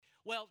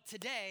Well,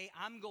 today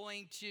I'm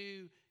going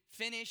to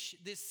finish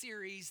this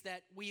series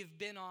that we've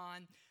been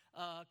on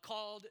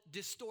called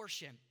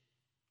Distortion.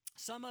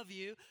 Some of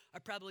you are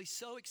probably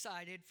so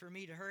excited for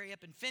me to hurry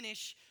up and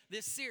finish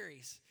this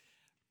series.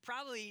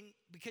 Probably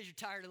because you're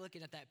tired of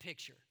looking at that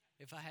picture,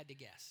 if I had to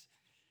guess.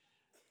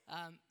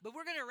 But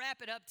we're going to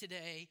wrap it up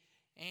today.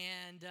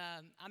 And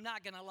I'm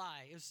not going to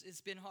lie,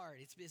 it's been hard.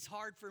 It's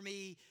hard for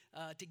me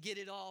to get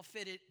it all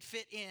fit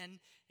in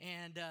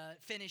and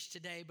finish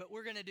today, but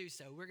we're going to do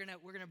so. We're going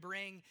to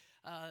bring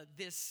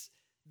this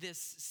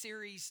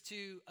series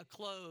to a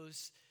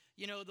close.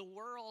 You know, the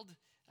world.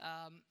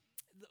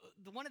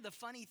 One of the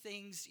funny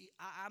things,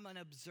 I'm an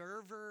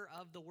observer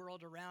of the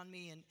world around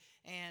me,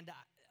 and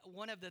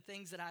one of the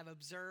things that I've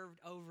observed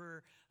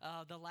over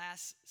the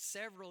last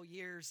several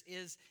years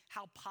is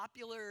how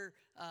popular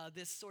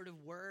this sort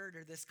of word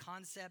or this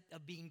concept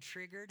of being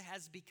triggered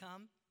has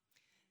become.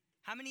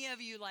 How many of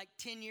you, like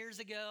 10 years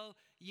ago,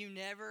 you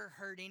never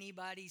heard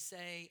anybody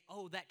say,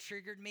 "Oh, that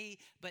triggered me,"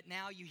 but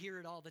now you hear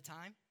it all the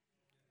time?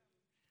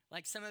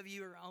 Like some of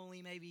you are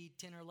only maybe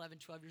 10 or 11,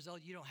 12 years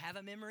old. You don't have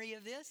a memory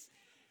of this?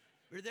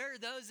 Or there are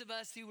those of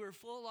us who were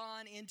full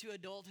on into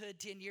adulthood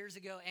 10 years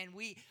ago, and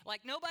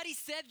nobody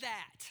said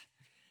that.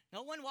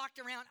 No one walked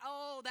around,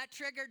 "Oh, that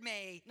triggered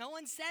me." No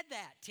one said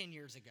that 10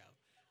 years ago.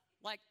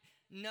 Like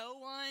no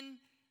one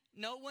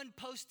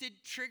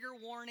posted trigger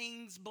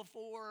warnings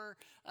before,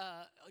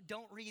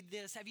 "Don't read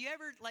this." Have you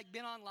ever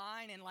been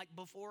online and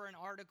before an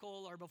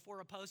article or before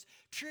a post,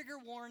 trigger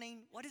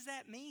warning? What does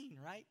that mean,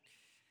 right?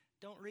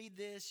 Don't read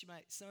this.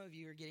 Some of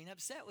you are getting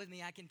upset with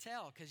me, I can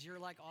tell, because you're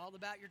all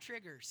about your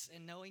triggers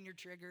and knowing your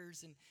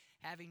triggers and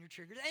having your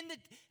triggers.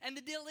 And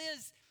the deal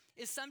is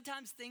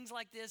sometimes things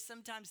like this,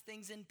 sometimes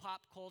things in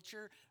pop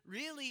culture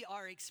really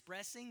are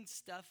expressing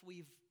stuff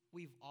we've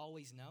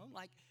always known.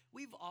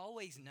 We've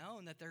always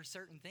known that there are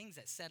certain things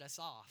that set us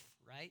off,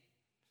 right?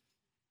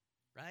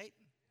 Right?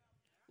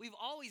 We've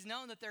always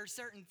known that there are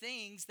certain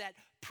things that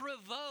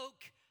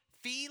provoke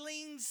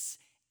feelings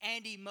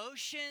and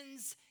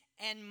emotions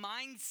and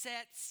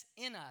mindsets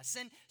in us.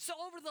 And so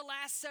over the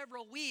last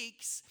several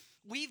weeks,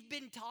 we've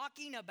been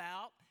talking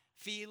about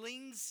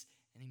feelings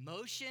and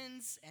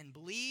emotions and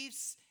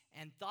beliefs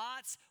and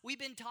thoughts. We've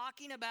been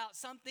talking about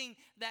something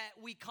that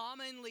we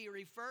commonly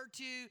refer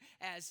to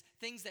as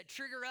things that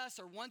trigger us,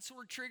 or once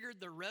we're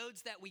triggered, the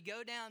roads that we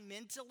go down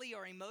mentally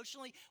or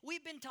emotionally.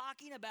 We've been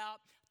talking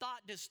about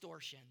thought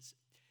distortions.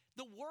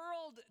 The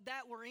world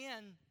that we're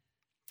in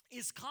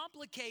is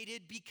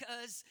complicated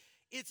because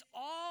it's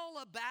all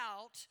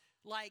about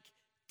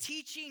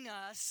teaching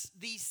us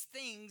these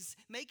things,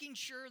 making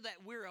sure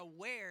that we're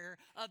aware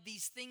of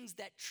these things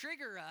that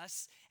trigger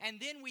us,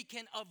 and then we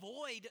can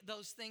avoid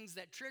those things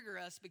that trigger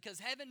us, because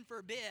heaven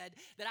forbid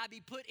that I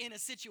be put in a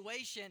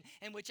situation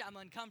in which I'm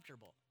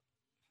uncomfortable.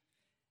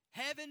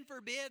 Heaven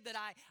forbid that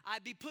I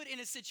be put in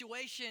a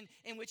situation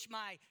in which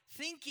my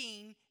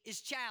thinking is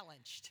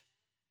challenged,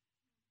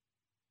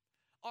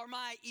 or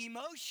my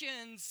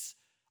emotions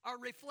are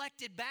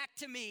reflected back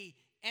to me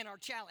and are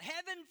challenged.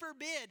 Heaven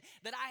forbid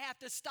that I have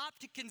to stop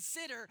to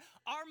consider,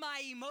 are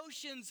my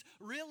emotions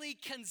really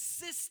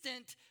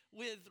consistent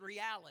with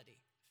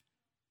reality?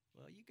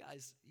 Well, you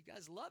guys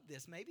love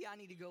this. Maybe I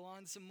need to go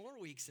on some more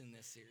weeks in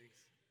this series.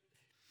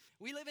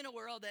 We live in a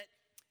world that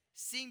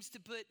seems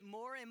to put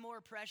more and more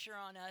pressure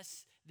on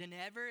us than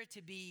ever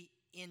to be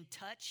in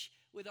touch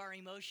with our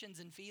emotions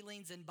and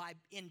feelings. And by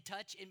in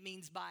touch, it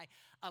means by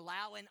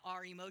allowing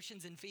our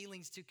emotions and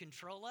feelings to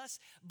control us.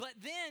 But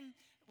then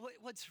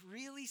what's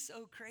really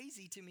so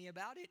crazy to me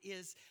about it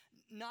is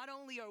not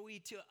only are we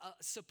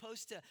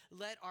supposed to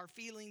let our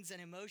feelings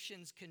and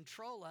emotions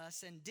control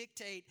us and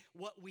dictate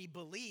what we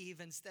believe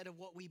instead of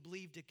what we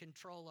believe to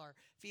control our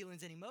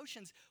feelings and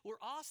emotions, we're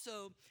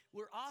also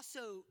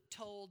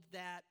told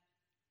that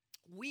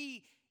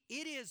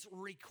it is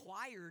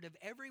required of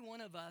every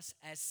one of us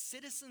as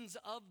citizens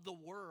of the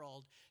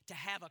world to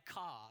have a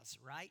cause,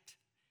 right?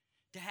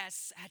 To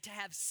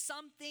have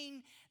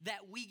something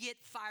that we get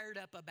fired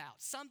up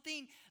about.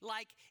 Something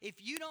like, if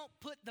you don't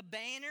put the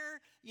banner,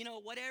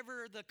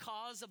 whatever the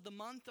cause of the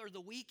month or the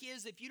week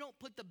is, if you don't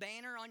put the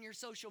banner on your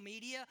social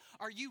media,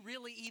 are you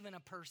really even a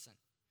person?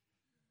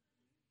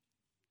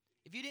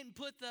 If you didn't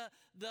put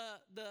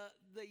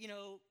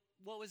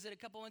what was it a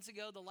couple months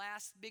ago, the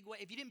last big way,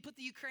 if you didn't put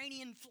the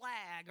Ukrainian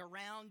flag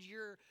around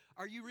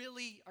are you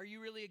really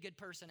a good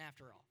person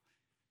after all?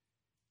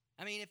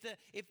 I mean,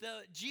 if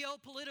the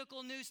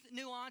geopolitical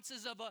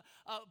nuances of a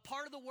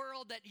part of the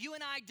world that you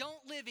and I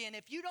don't live in,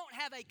 if you don't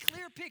have a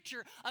clear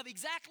picture of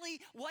exactly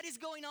what is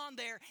going on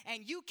there,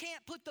 and you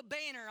can't put the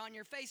banner on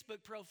your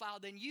Facebook profile,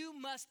 then you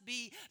must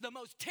be the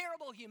most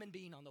terrible human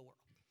being on the world,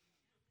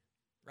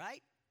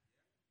 right?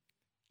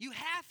 You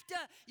have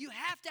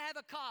to have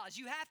a cause.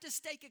 You have to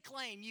stake a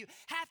claim. You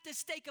have to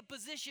stake a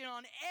position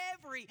on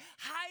every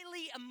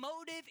highly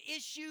emotive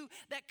issue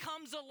that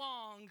comes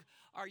along,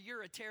 or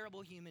you're a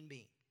terrible human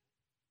being.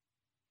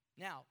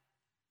 Now,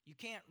 you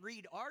can't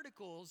read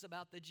articles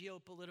about the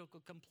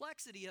geopolitical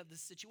complexity of the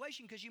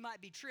situation because you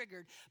might be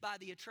triggered by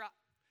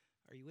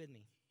are you with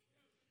me?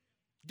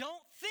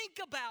 Don't think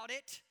about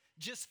it,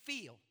 just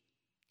feel.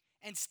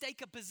 And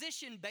stake a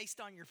position based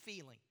on your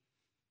feeling.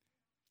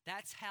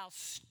 That's how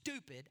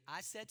stupid,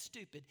 I said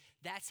stupid,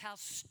 that's how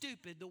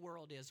stupid the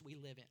world is we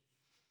live in.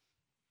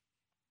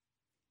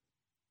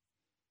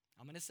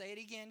 I'm going to say it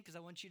again because I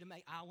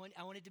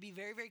want it to be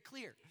very, very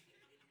clear.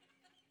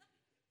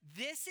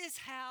 This is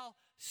how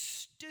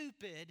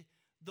stupid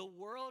the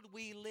world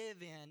we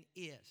live in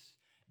is.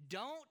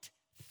 Don't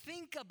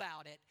think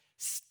about it.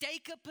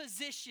 Stake a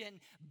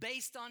position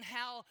based on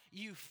how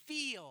you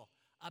feel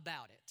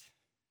about it.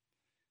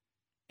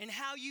 And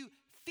how you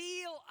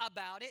feel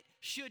about it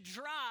should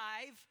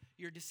drive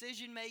your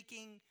decision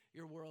making,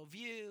 your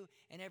worldview,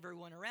 and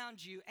everyone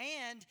around you.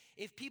 And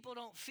if people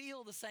don't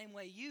feel the same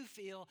way you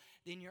feel,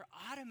 then you're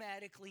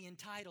automatically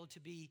entitled to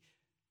be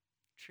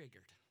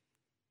triggered.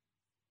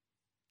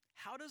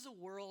 How does a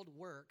world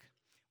work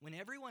when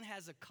everyone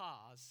has a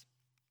cause,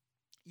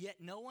 yet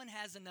no one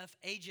has enough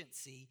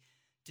agency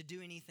to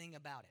do anything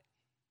about it?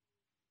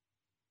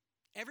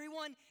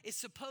 Everyone is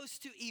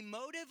supposed to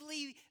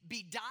emotively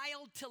be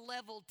dialed to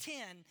level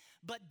 10,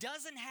 but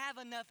doesn't have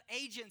enough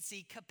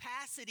agency,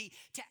 capacity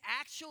to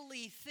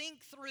actually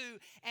think through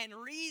and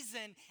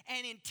reason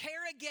and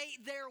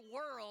interrogate their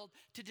world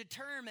to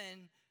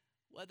determine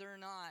whether or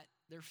not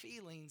their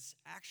feelings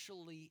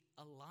actually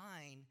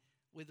align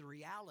with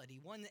reality.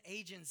 One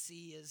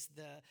agency is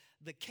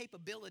the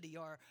capability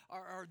or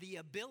the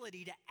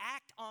ability to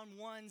act on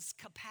one's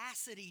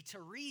capacity to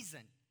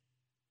reason.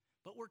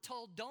 But we're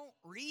told don't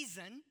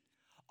reason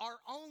or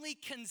only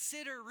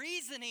consider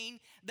reasoning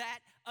that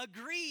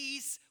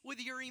agrees with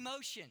your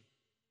emotion.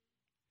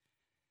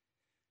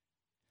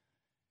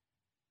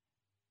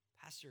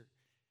 Pastor,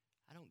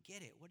 I don't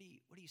get it. What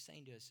are you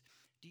saying to us?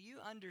 Do you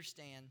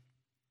understand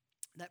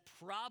that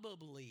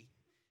probably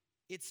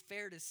it's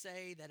fair to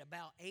say that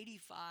about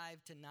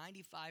 85 to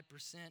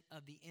 95%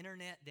 of the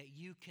internet that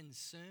you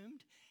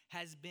consumed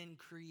has been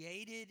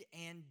created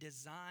and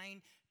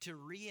designed to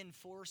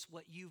reinforce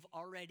what you've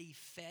already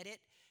fed it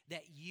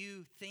that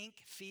you think,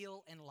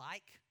 feel, and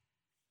like?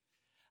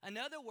 In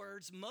other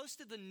words, most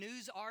of the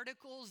news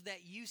articles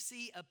that you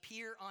see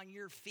appear on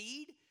your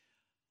feed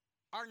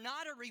are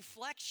not a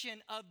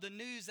reflection of the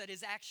news that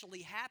is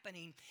actually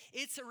happening.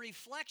 It's a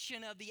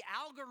reflection of the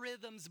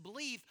algorithm's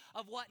belief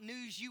of what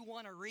news you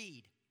want to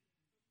read.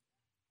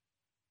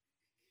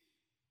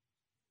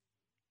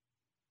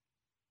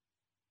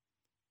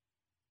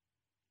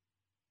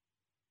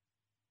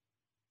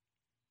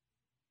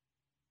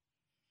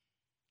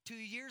 Two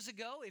years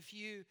ago, if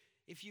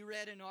you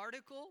read an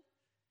article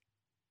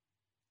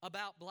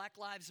about Black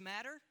Lives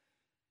Matter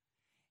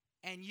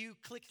and you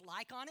clicked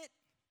like on it,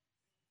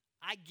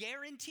 I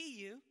guarantee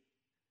you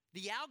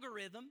the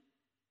algorithm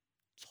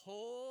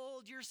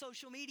told your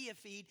social media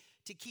feed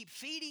to keep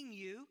feeding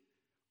you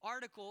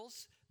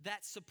articles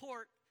that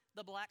support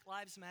the Black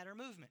Lives Matter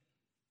movement.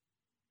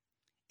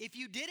 If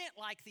you didn't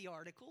like the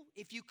article,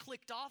 if you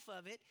clicked off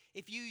of it,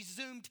 if you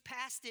zoomed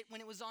past it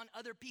when it was on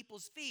other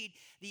people's feed,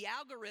 the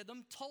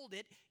algorithm told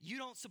it you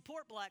don't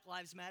support Black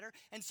Lives Matter,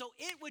 and so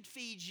it would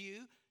feed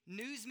you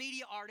news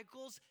media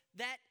articles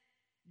that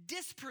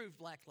disprove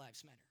Black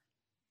Lives Matter.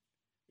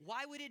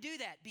 Why would it do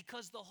that?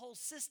 Because the whole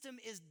system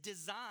is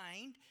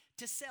designed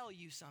to sell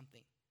you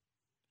something.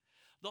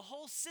 The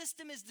whole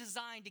system is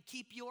designed to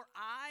keep your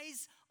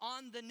eyes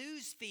on the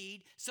news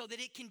feed so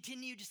that it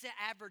continues to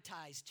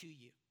advertise to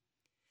you.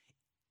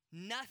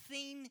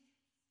 Nothing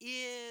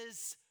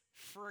is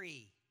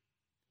free.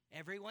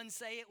 Everyone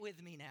say it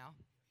with me now.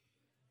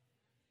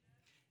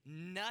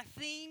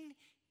 Nothing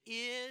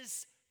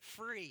is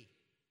free.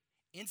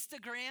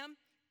 Instagram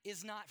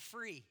is not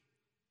free.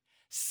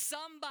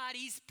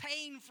 Somebody's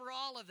paying for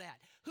all of that.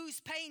 Who's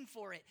paying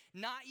for it?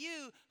 Not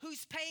you.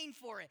 Who's paying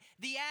for it?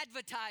 The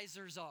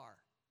advertisers are.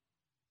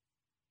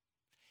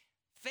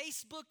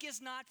 Facebook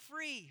is not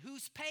free.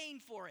 Who's paying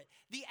for it?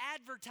 The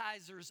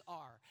advertisers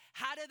are.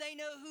 How do they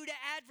know who to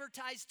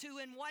advertise to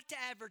and what to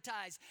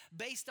advertise?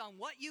 Based on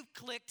what you've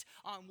clicked,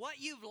 on what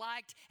you've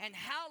liked, and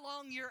how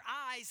long your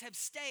eyes have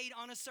stayed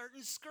on a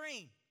certain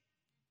screen.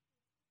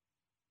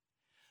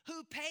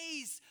 Who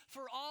pays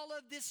for all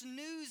of this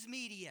news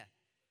media?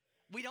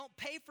 We don't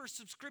pay for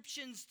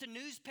subscriptions to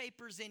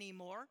newspapers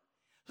anymore.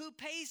 Who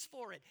pays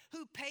for it?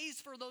 Who pays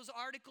for those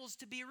articles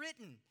to be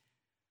written?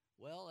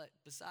 Well,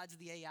 besides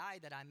the AI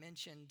that I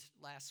mentioned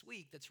last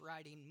week that's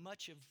writing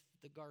much of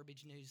the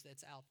garbage news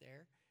that's out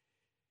there,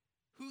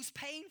 who's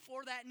paying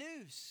for that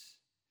news?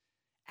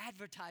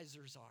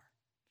 Advertisers are.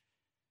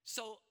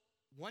 So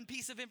one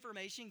piece of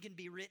information can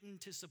be written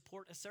to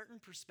support a certain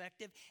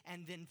perspective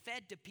and then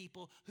fed to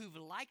people who've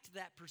liked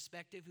that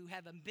perspective, who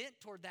have a bent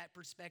toward that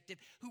perspective,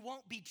 who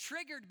won't be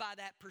triggered by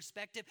that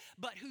perspective,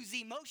 but whose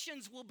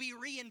emotions will be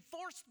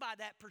reinforced by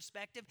that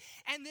perspective.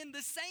 And then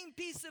the same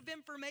piece of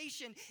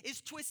information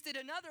is twisted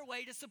another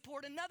way to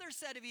support another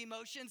set of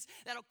emotions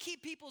that'll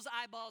keep people's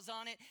eyeballs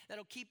on it,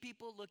 that'll keep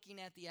people looking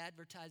at the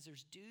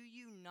advertisers. Do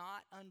you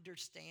not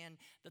understand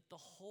that the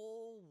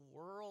whole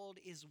world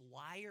is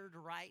wired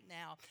right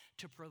now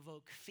to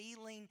provoke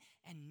feeling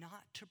and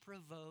not to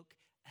provoke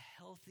a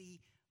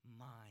healthy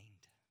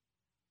mind.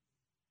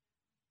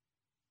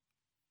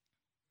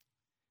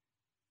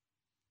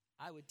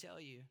 I would tell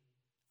you,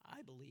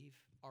 I believe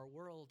our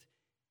world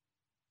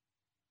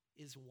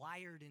is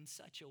wired in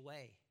such a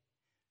way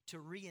to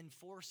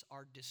reinforce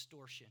our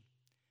distortion,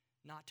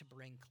 not to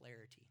bring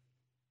clarity.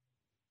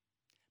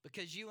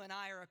 Because you and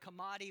I are a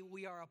commodity,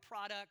 we are a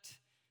product,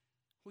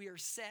 we are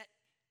set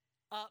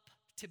up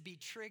to be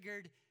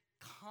triggered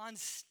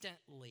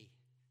constantly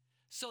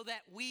so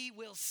that we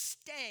will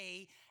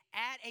stay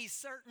at a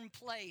certain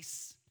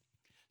place,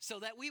 so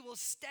that we will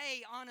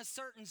stay on a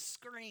certain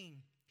screen,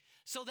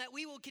 so that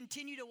we will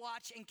continue to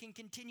watch and can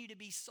continue to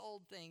be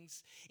sold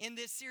things. In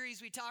this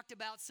series, we talked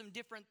about some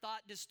different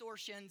thought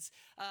distortions.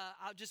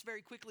 I'll just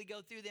very quickly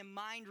go through them.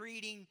 Mind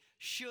reading,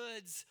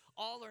 shoulds,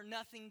 all or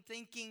nothing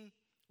thinking,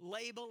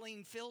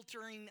 labeling,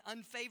 filtering,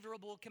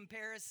 unfavorable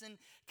comparison,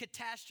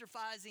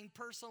 catastrophizing,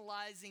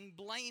 personalizing,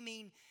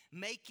 blaming,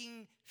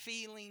 making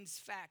feelings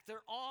fact.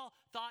 They're all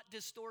thought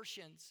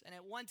distortions. And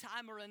at one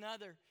time or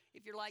another,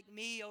 if you're like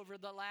me over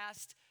the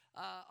last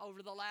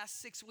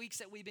 6 weeks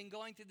that we've been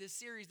going through this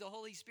series, the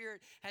Holy Spirit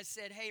has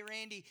said, hey,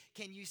 Randy,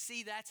 can you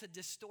see that's a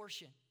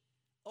distortion?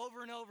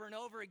 Over and over and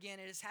over again,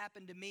 it has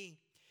happened to me.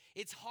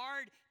 It's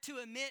hard to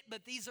admit,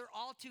 but these are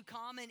all too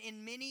common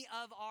in many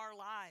of our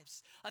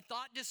lives. A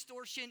thought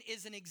distortion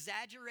is an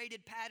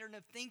exaggerated pattern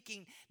of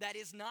thinking that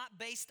is not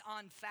based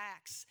on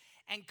facts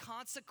and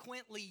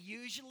consequently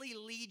usually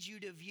leads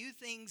you to view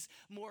things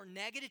more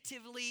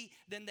negatively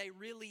than they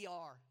really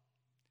are.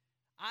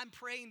 I'm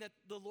praying that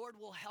the Lord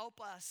will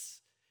help us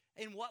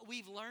in what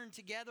we've learned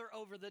together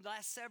over the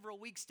last several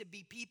weeks to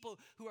be people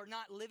who are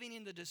not living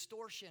in the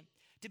distortion,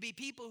 to be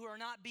people who are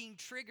not being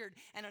triggered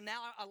and are now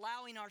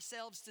allowing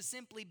ourselves to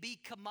simply be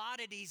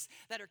commodities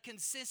that are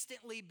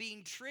consistently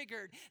being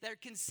triggered, that are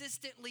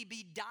consistently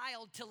be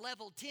dialed to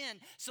level 10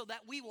 so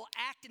that we will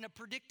act in a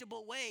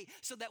predictable way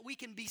so that we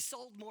can be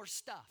sold more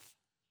stuff.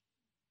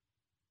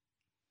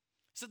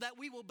 So that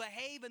we will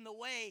behave in the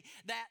way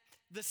that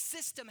the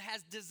system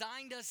has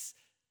designed us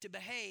to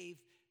behave,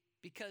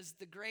 because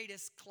the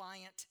greatest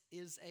client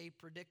is a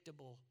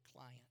predictable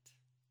client.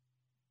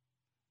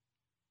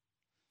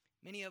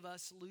 Many of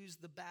us lose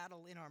the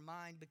battle in our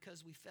mind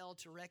because we fail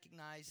to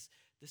recognize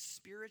the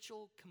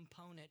spiritual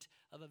component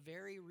of a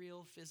very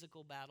real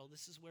physical battle.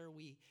 This is where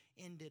we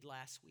ended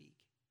last week.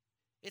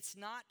 It's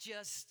not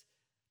just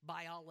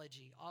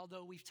biology,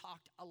 although we've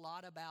talked a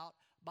lot about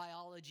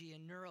biology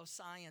and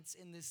neuroscience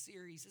in this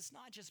series. It's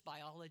not just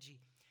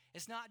biology.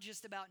 It's not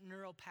just about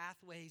neural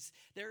pathways.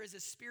 There is a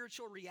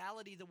spiritual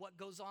reality to what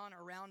goes on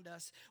around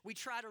us. We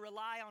try to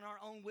rely on our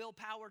own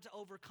willpower to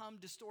overcome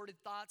distorted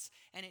thoughts,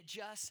 and it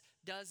just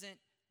doesn't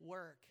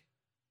work.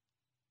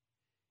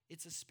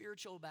 It's a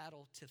spiritual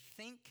battle to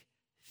think,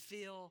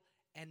 feel,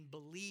 and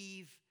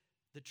believe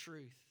the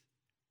truth.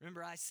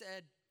 Remember, I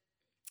said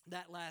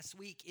that last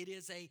week. It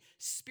is a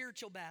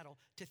spiritual battle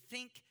to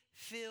think,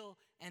 feel,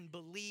 and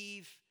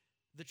believe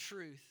the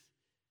truth.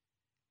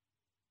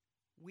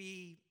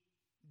 We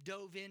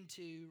dove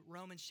into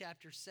Romans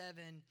chapter 7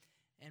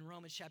 and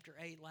Romans chapter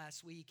 8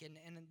 last week. And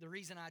the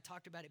reason I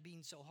talked about it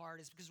being so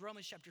hard is because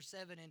Romans chapter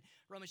 7 and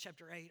Romans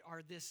chapter 8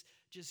 are this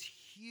just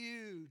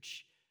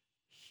huge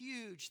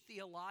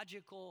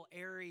theological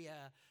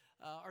area,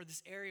 or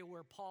this area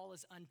where Paul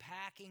is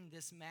unpacking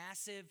this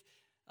massive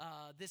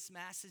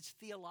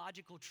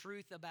theological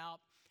truth about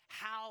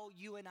how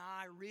you and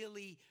I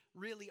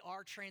really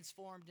are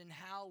transformed and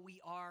how we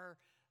are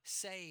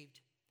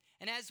saved.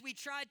 And as we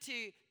tried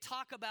to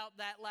talk about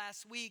that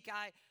last week,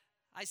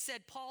 I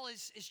said Paul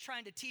is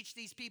trying to teach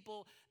these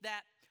people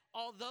that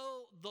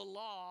although the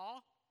law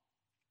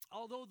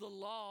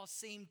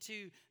seemed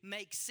to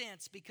make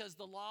sense because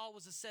the law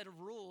was a set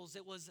of rules,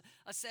 it was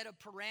a set of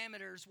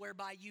parameters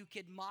whereby you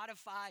could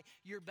modify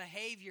your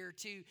behavior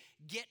to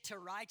get to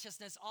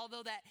righteousness,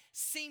 although that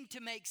seemed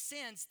to make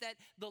sense, that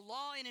the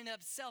law in and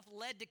of itself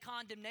led to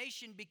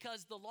condemnation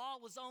because the law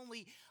was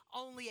only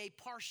a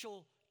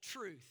partial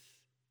truth.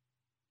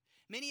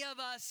 Many of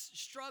us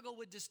struggle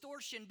with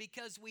distortion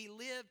because we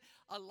live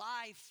a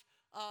life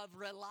of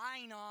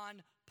relying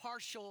on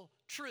partial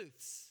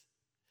truths.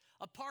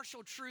 A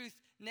partial truth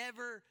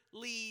never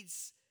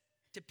leads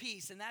to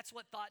peace, and that's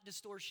what thought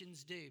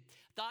distortions do.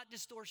 Thought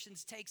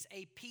distortions takes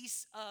a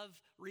piece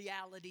of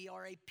reality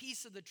or a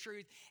piece of the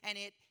truth, and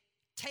it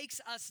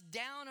takes us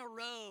down a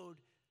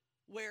road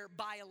where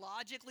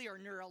biologically or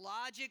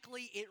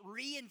neurologically it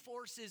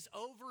reinforces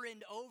over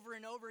and over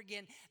and over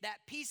again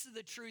that piece of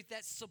the truth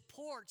that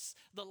supports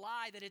the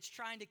lie that it's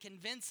trying to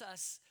convince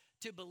us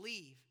to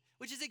believe,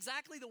 which is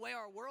exactly the way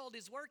our world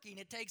is working.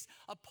 It takes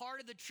a part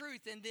of the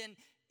truth and then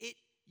it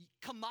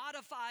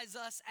commodifies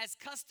us as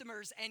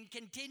customers and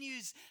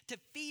continues to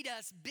feed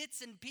us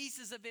bits and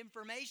pieces of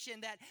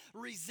information that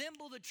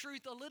resemble the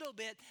truth a little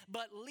bit,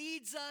 but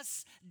leads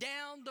us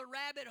down the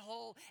rabbit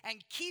hole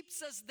and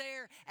keeps us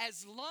there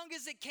as long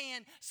as it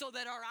can so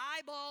that our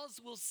eyeballs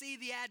will see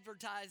the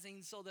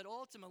advertising, so that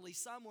ultimately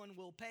someone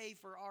will pay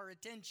for our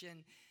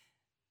attention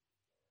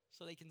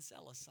so they can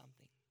sell us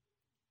something.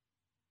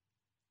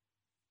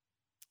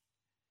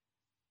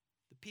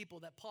 The people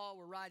that Paul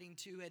were writing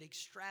to had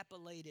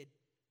extrapolated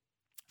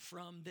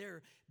from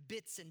their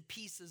bits and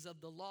pieces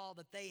of the law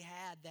that they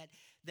had,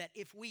 that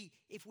if we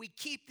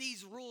keep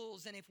these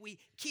rules and if we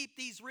keep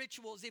these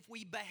rituals, if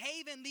we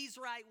behave in these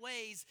right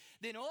ways,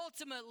 then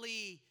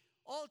ultimately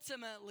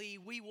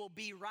we will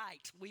be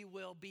right. We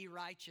will be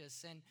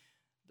righteous. And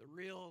the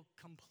real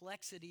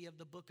complexity of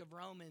the book of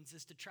Romans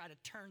is to try to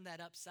turn that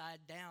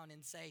upside down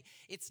and say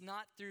it's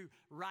not through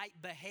right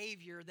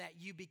behavior that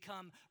you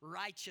become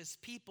righteous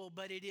people,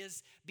 but it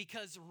is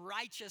because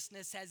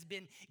righteousness has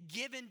been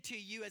given to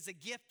you as a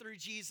gift through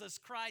Jesus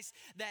Christ,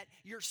 that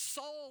your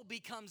soul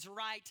becomes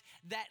right,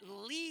 that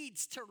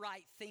leads to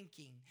right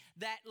thinking,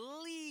 that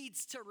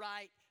leads to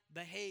right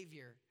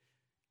behavior.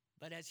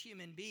 But as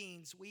human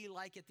beings, we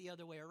like it the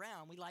other way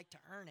around. We like to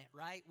earn it,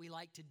 right? We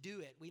like to do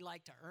it. We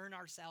like to earn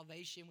our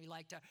salvation. We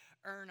like to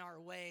earn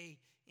our way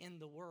in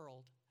the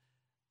world.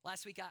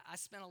 Last week, I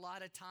spent a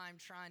lot of time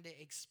trying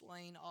to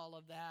explain all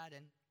of that.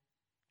 And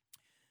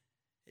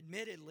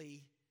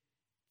admittedly,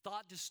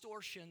 thought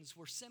distortions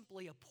were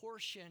simply a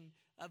portion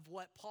of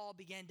what Paul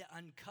began to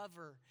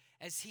uncover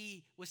as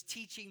he was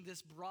teaching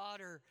this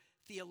broader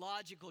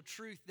theological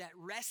truth that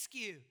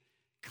rescue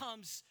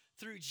comes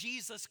through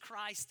Jesus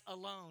Christ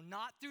alone,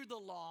 not through the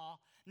law,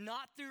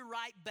 not through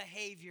right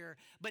behavior,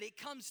 but it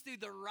comes through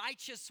the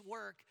righteous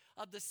work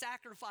of the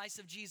sacrifice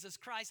of Jesus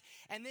Christ.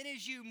 And then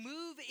as you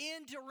move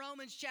into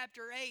Romans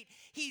chapter 8,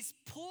 he's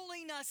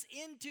pulling us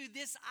into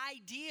this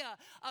idea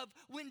of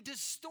when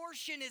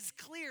distortion is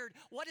cleared,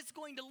 what it's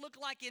going to look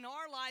like in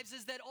our lives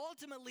is that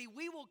ultimately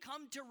we will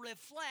come to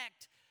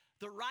reflect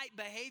the right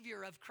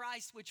behavior of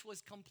Christ, which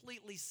was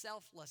completely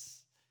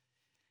selfless.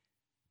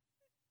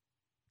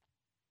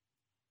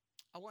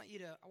 I want you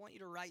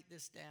to write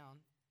this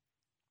down.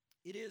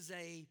 It is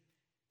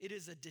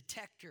a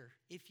detector,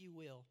 if you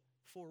will,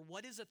 for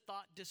what is a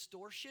thought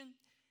distortion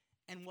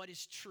and what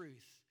is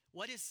truth.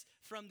 What is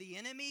from the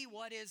enemy,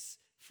 what is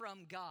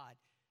from God.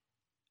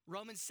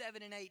 Romans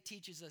 7 and 8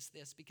 teaches us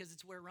this because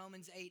it's where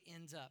Romans 8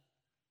 ends up.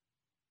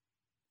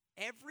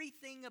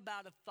 Everything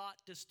about a thought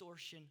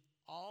distortion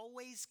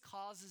always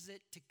causes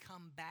it to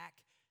come back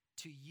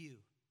to you.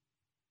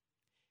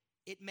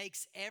 It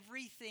makes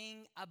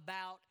everything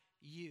about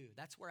you.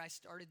 That's where I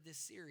started this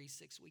series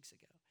 6 weeks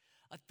ago.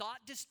 A thought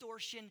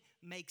distortion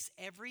makes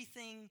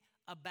everything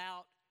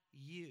about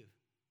you.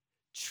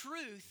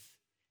 Truth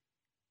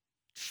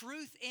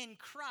in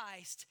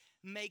Christ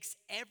makes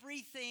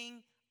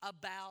everything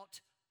about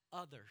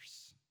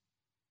others.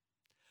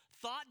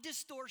 Thought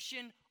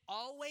distortion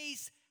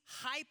always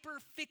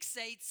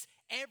hyperfixates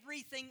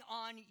everything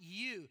on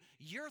you.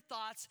 Your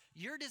thoughts,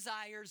 your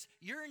desires,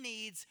 your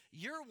needs,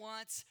 your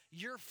wants,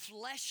 your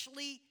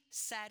fleshly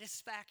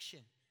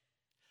satisfaction.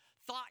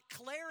 Thought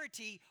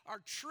clarity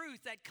or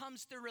truth that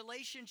comes through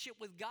relationship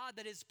with God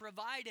that is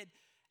provided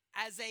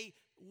as a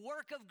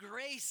work of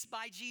grace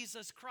by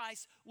Jesus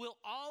Christ will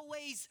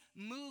always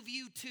move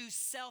you to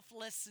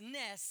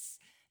selflessness,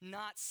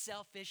 not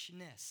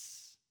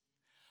selfishness.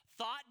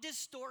 Thought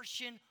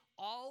distortion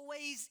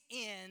always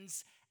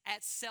ends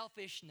at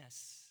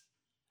selfishness.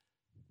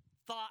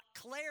 Thought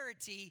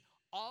clarity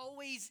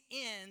always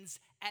ends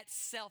at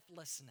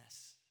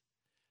selflessness.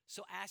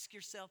 So ask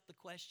yourself the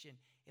question,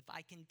 if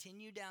I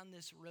continue down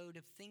this road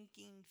of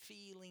thinking,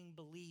 feeling,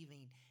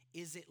 believing,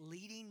 is it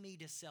leading me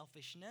to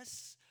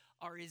selfishness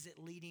or is it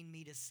leading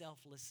me to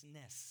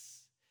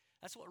selflessness?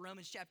 That's what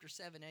Romans chapter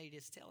 7, 8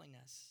 is telling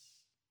us.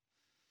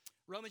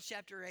 Romans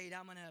chapter 8,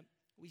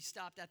 we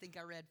stopped, I think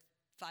I read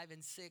 5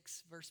 and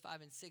 6, verse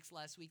 5 and 6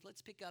 last week.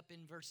 Let's pick up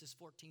in verses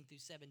 14 through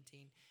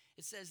 17.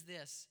 It says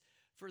this,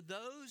 for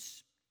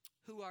those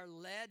who are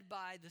led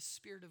by the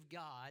Spirit of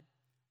God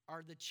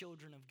are the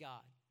children of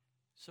God.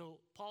 So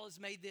Paul has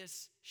made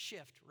this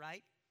shift,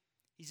 right?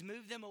 He's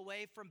moved them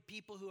away from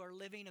people who are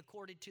living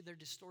according to their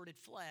distorted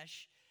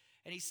flesh.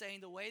 And he's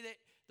saying the way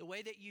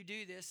that you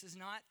do this is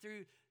not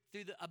through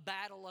a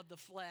battle of the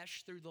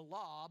flesh, through the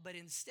law, but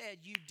instead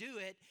you do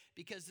it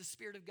because the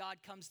Spirit of God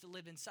comes to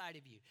live inside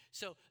of you.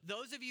 So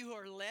those of you who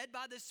are led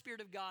by the Spirit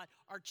of God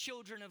are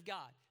children of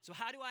God. So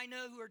how do I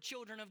know who are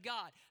children of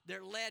God?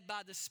 They're led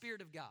by the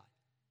Spirit of God.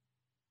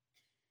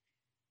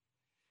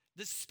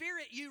 The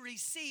Spirit you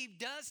receive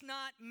does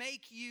not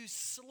make you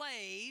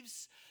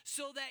slaves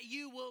so that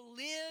you will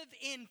live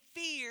in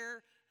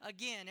fear.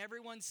 Again,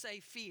 everyone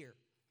say fear.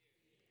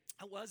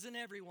 It wasn't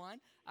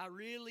everyone. I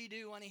really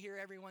do want to hear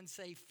everyone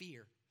say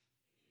fear.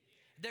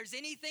 If there's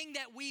anything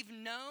that we've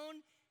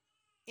known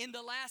in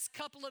the last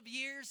couple of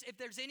years, if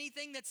there's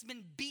anything that's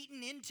been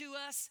beaten into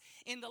us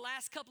in the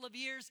last couple of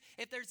years,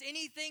 if there's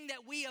anything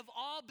that we have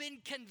all been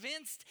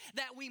convinced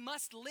that we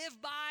must live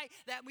by,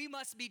 that we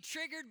must be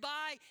triggered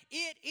by,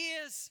 it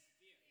is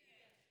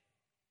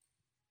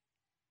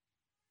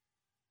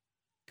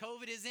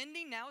COVID is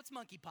ending, now it's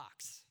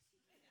monkeypox.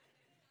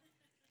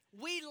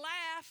 We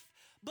laugh,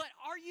 but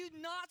are you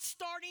not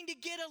starting to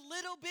get a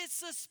little bit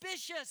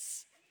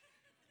suspicious?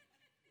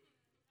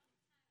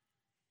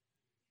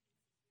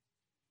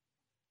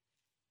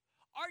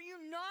 Are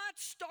you not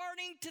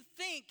starting to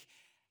think,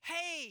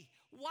 hey,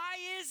 Why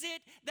is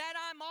it that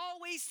I'm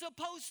always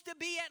supposed to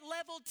be at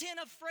level 10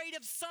 afraid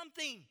of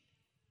something?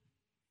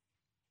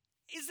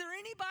 Is there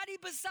anybody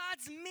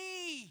besides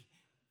me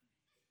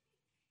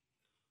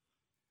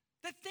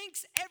that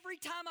thinks every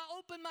time I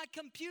open my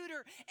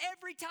computer,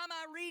 every time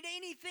I read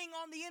anything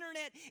on the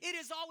internet, it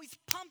is always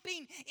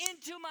pumping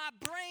into my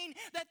brain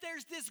that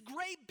there's this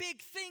great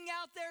big thing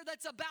out there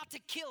that's about to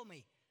kill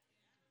me?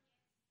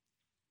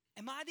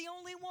 Am I the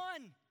only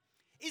one?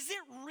 Is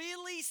it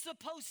really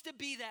supposed to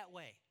be that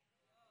way?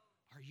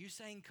 Are you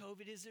saying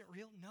COVID isn't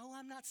real? No,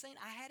 I'm not saying.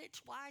 I had it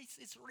twice.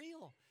 It's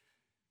real.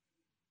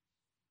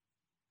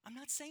 I'm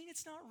not saying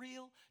it's not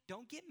real.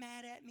 Don't get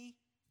mad at me.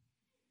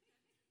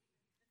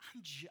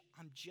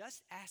 I'm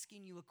just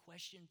asking you a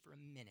question for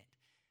a minute.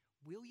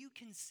 Will you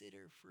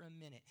consider for a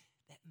minute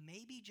that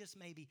maybe, just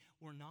maybe,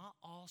 we're not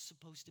all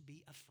supposed to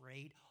be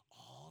afraid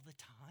all the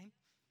time?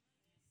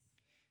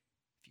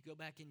 If you go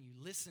back and you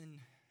listen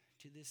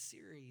to this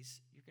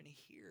series, you're going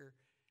to hear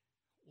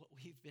what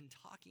we've been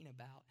talking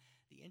about.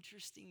 The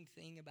interesting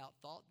thing about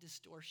thought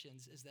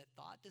distortions is that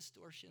thought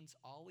distortions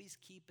always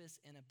keep us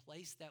in a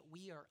place that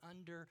we are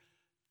under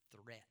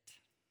threat,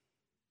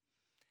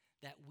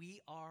 that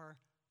we are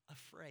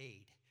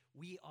afraid,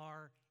 we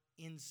are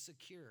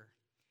insecure.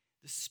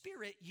 The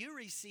Spirit you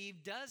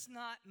receive does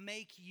not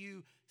make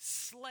you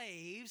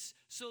slaves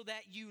so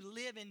that you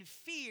live in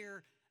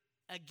fear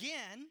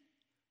again.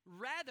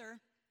 Rather,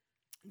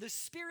 the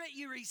Spirit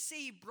you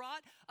receive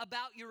brought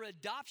about your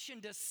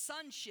adoption to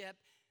sonship,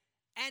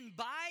 and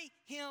by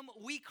Him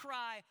we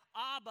cry,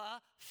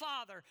 Abba,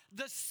 Father.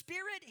 The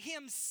Spirit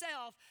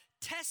Himself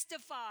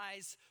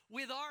testifies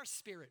with our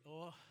spirit.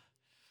 Oh,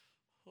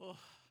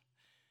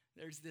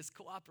 there's this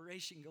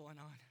cooperation going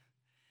on.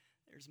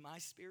 There's my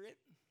spirit,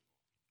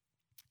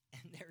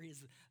 and there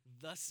is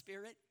the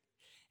Spirit,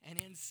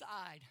 and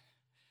inside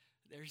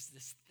there's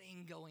this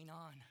thing going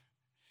on.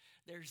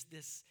 There's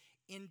this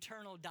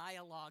internal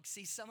dialogue.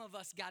 See, some of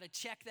us got to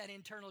check that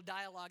internal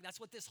dialogue. That's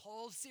what this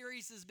whole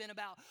series has been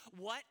about.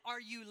 What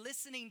are you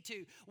listening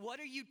to? What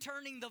are you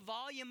turning the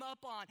volume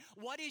up on?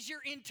 What is your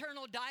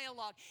internal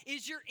dialogue?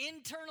 Is your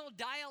internal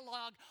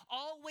dialogue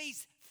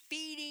always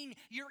feeding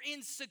your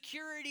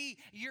insecurity,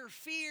 your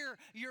fear,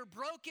 your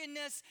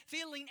brokenness,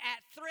 feeling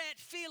at threat,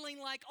 feeling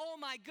like, oh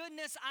my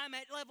goodness, I'm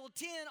at level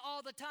 10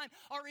 all the time?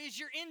 Or is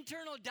your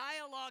internal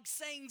dialogue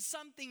saying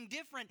something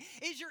different?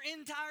 Is your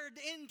entire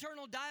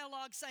internal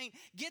dialogue saying,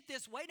 get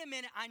this, wait a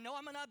minute, I know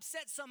I'm going to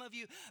upset some of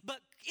you, but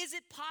is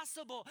it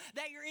possible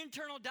that your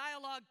internal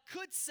dialogue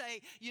could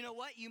say, you know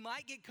what, you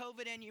might get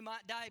COVID and you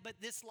might die, but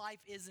this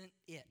life isn't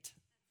it?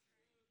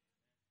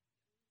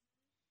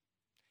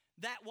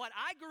 That what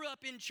I grew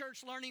up in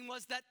church learning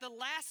was that the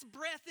last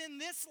breath in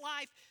this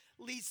life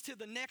leads to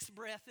the next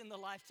breath in the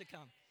life to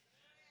come.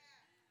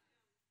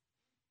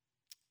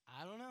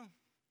 I don't know.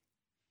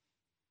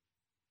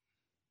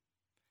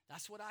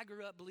 That's what I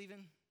grew up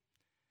believing.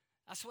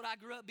 That's what I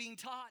grew up being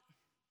taught.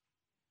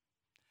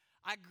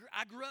 I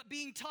grew up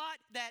being taught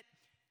that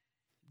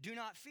do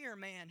not fear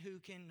man who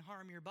can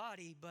harm your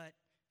body, but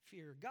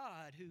fear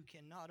God who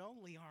can not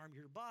only harm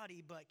your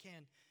body, but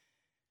can...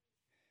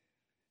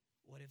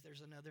 What if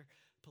there's another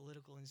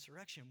political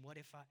insurrection? What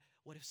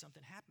if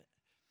something happened?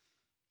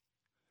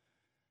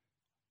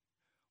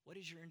 What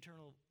is your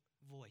internal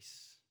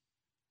voice?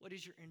 What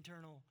is your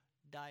internal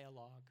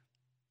dialogue?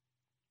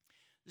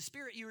 The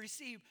Spirit you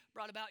received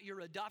brought about your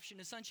adoption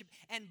to sonship,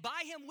 and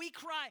by Him we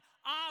cry,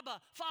 Abba,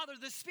 Father.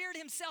 The Spirit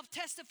Himself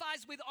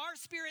testifies with our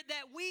spirit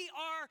that we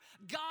are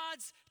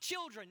God's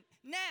children.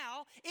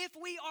 Now, if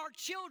we are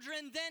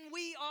children, then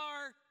we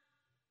are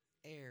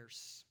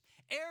heirs.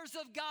 Heirs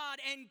of God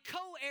and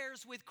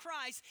co-heirs with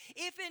Christ,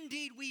 if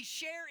indeed we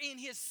share in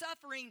His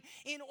suffering,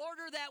 in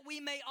order that we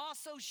may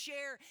also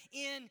share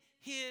in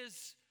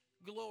His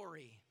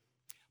glory.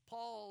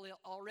 Paul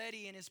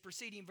already in his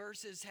preceding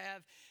verses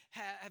have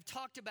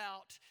talked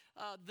about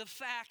the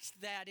fact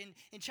that in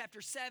chapter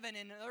 7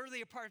 and the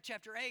earlier part of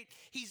chapter 8,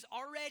 he's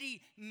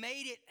already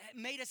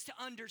made us to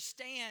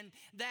understand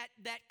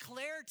that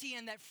clarity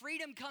and that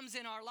freedom comes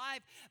in our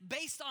life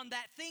based on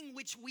that thing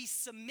which we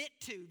submit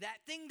to, that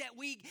thing that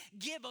we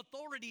give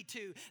authority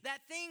to,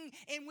 that thing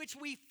in which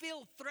we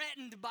feel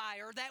threatened by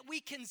or that we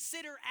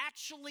consider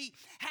actually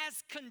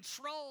has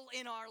control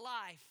in our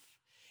life.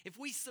 If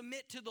we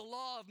submit to the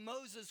law of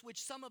Moses, which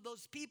some of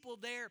those people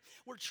there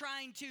were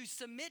trying to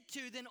submit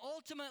to, then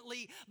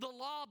ultimately the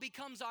law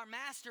becomes our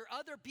master.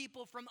 Other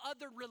people from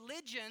other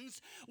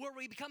religions were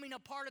becoming a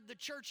part of the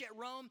church at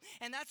Rome.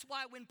 And that's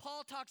why when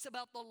Paul talks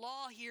about the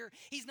law here,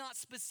 he's not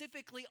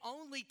specifically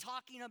only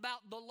talking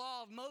about the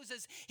law of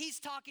Moses. He's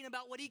talking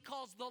about what he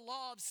calls the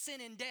law of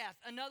sin and death.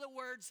 In other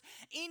words,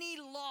 any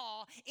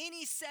law,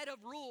 any set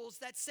of rules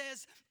that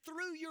says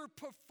through your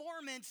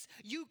performance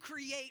you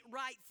create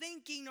right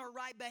thinking or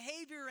right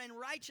behavior and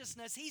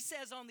righteousness. He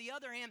says, on the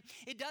other hand,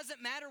 it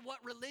doesn't matter what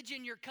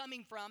religion you're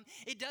coming from.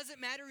 It doesn't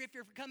matter if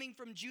you're coming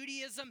from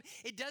Judaism.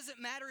 It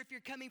doesn't matter if you're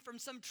coming from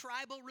some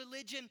tribal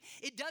religion.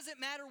 It doesn't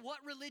matter what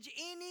religion,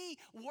 any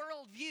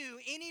worldview,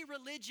 any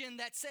religion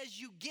that says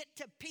you get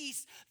to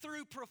peace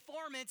through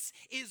performance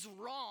is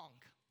wrong.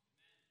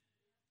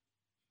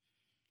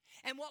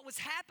 And what was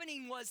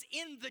happening was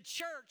in the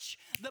church,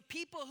 the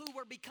people who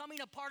were becoming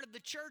a part of the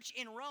church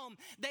in Rome,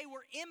 they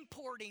were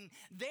importing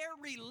their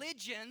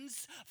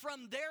religions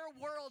from their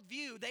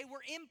worldview. They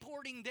were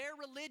importing their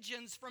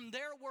religions from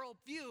their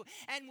worldview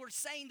and were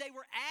saying they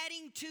were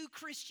adding to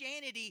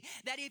Christianity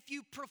that if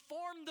you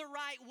perform the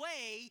right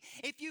way,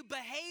 if you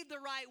behave the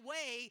right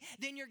way,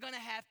 then you're going to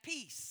have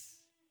peace.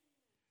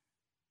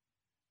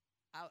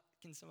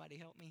 Can somebody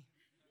help me?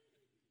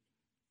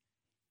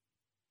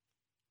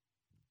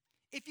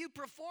 If you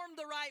perform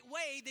the right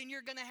way, then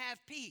you're going to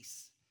have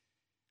peace.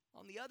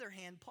 On the other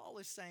hand, Paul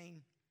is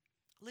saying,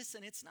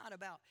 listen, it's not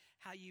about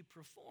how you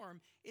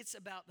perform. It's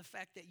about the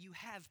fact that you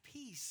have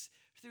peace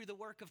through the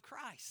work of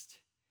Christ.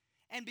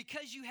 And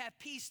because you have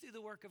peace through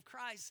the work of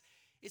Christ,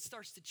 it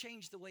starts to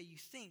change the way you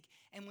think.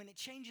 And when it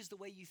changes the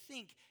way you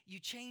think, you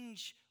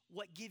change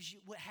what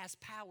has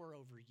power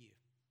over you.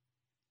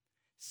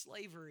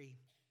 Slavery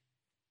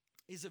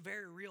is a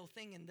very real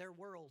thing in their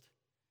world.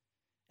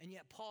 And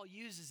yet Paul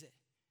uses it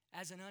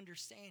as an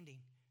understanding,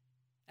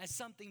 as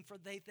something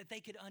that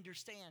they could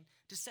understand,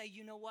 to say,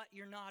 you know what,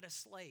 you're not a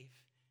slave.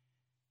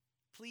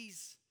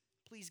 Please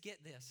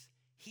get this.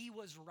 He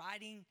was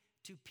writing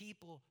to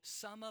people,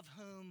 some of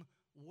whom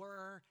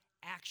were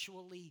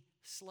actually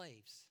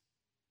slaves.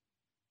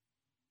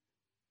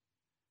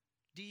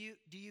 Do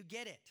you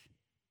get it?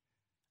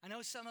 I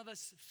know some of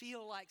us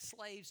feel like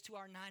slaves to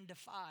our 9 to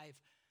 5,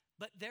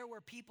 but there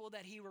were people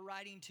that he were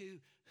writing to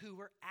who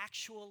were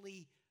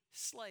actually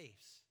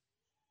slaves.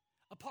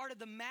 A part of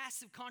the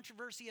massive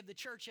controversy of the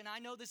church, and I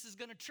know this is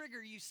going to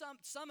trigger you,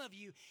 some of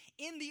you.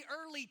 In the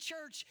early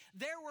church,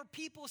 there were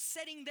people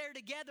sitting there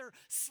together,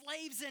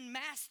 slaves and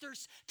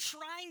masters,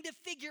 trying to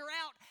figure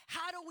out,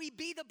 how do we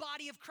be the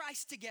body of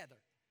Christ together?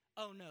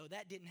 Oh no,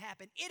 that didn't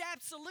happen. It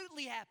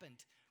absolutely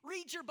happened.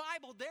 Read your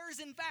Bible. There is,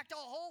 in fact, a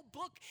whole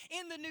book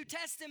in the New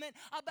Testament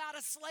about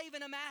a slave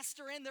and a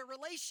master and their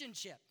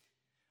relationship.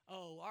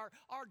 Oh,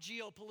 our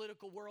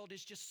geopolitical world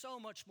is just so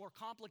much more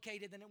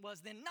complicated than it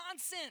was then.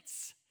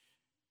 Nonsense.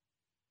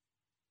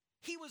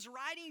 He was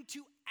writing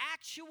to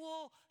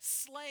actual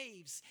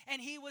slaves,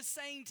 and he was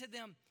saying to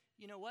them,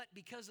 you know what?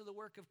 Because of the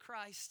work of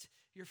Christ,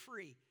 you're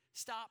free.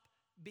 Stop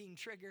being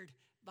triggered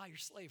by your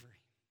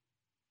slavery.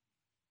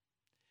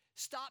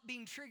 Stop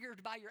being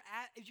triggered by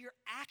your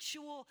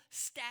actual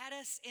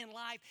status in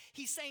life.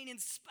 He's saying, in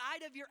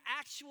spite of your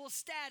actual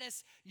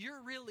status,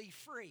 you're really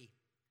free.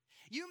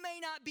 You may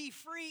not be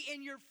free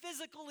in your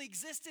physical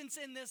existence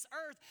in this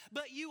earth,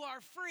 but you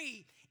are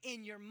free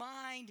in your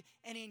mind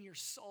and in your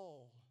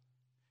soul,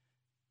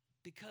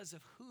 because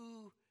of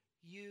who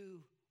you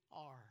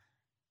are.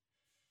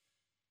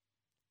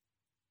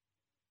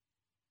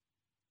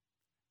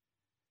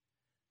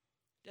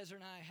 Desiree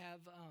and I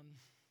have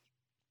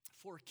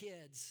 4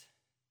 kids.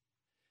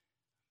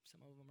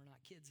 Some of them are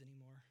not kids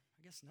anymore.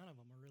 I guess none of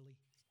them are really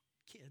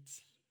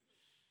kids.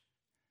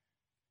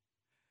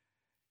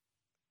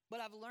 But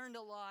I've learned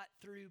a lot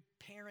through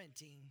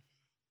parenting.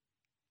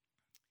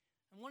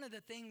 And one of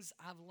the things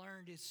I've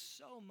learned is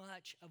so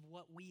much of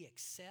what we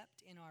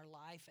accept in our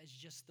life as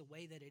just the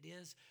way that it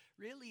is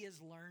really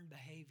is learned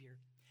behavior.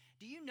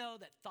 Do you know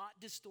that thought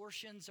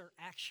distortions are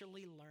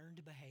actually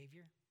learned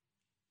behavior?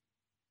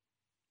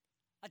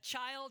 A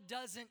child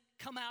doesn't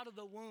come out of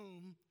the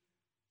womb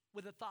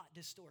with a thought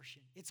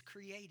distortion. It's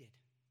created.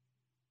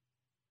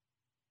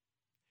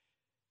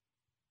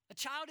 A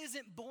child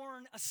isn't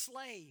born a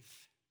slave.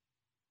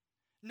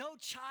 No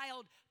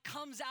child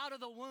comes out of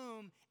the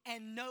womb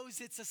and knows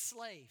it's a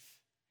slave.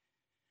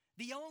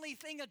 The only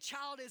thing a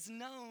child is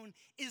known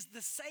is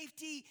the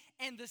safety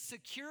and the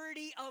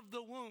security of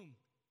the womb.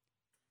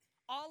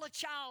 All a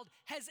child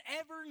has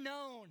ever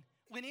known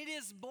when it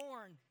is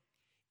born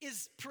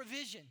is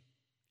provision.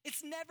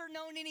 It's never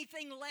known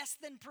anything less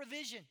than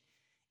provision.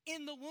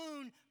 In the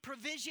womb,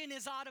 provision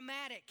is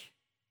automatic.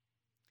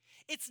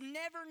 It's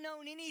never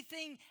known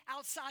anything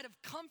outside of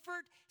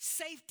comfort,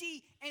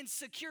 safety, and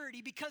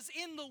security, because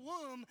in the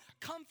womb,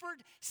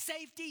 comfort,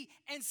 safety,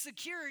 and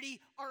security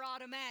are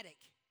automatic.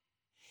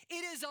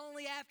 It is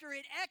only after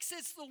it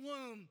exits the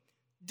womb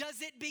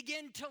does it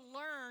begin to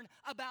learn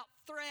about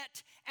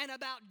threat and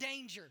about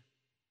danger.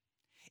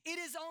 It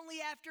is only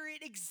after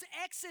it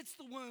exits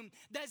the womb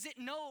does it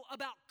know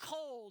about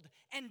cold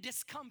and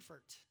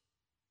discomfort.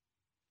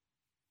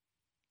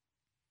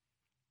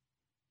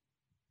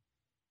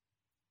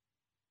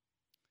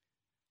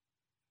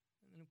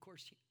 And of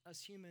course,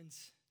 us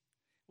humans,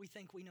 we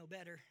think we know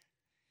better.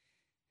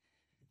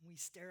 We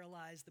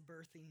sterilize the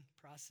birthing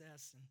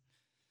process and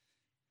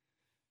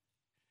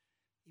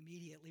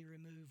immediately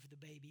remove the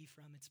baby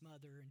from its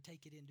mother and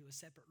take it into a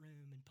separate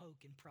room and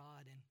poke and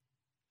prod and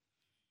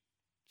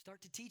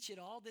start to teach it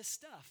all this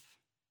stuff.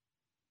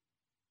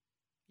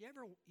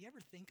 You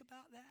ever think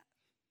about that?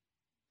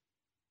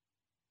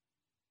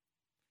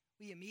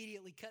 We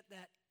immediately cut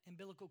that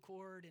umbilical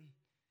cord and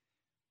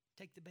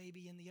take the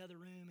baby in the other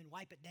room and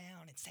wipe it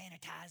down and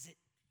sanitize it.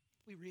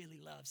 We really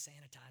love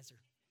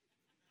sanitizer.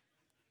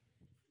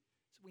 So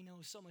we know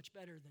so much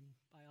better than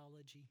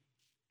biology.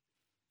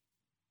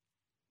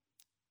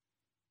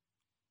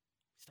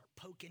 Start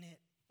poking it,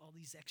 all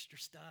these extra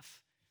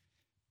stuff.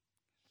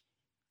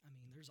 I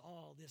mean, there's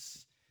all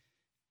this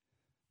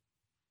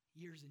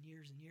years and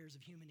years and years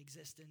of human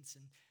existence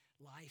and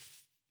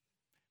life,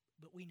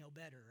 but we know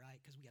better, right?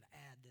 Because we got to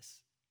add this.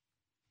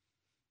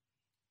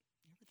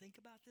 You ever think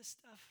about this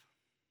stuff?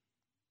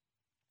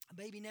 A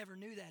baby never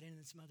knew that in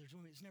its mother's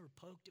womb. It was never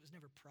poked. It was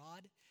never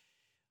prod.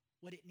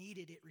 What it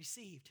needed, it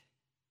received.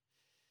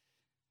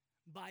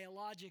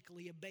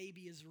 Biologically, a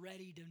baby is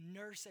ready to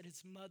nurse at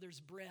its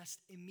mother's breast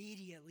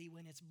immediately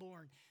when it's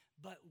born,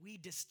 but we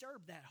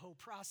disturb that whole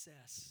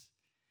process.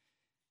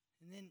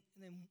 And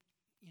then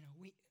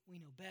we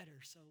know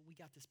better, so we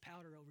got this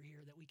powder over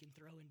here that we can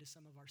throw into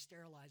some of our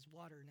sterilized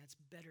water, and that's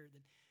better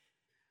than,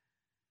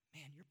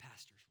 man, your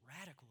pastor's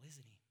radical,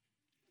 isn't he?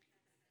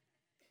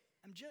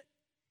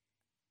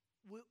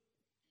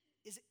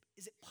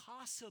 Is it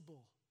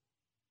possible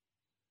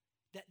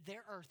that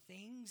there are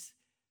things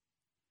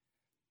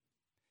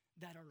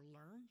that are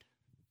learned?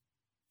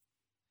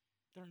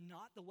 They're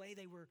not the way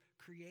they were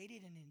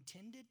created and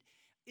intended?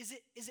 Is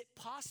it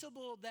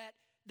possible that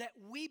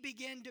we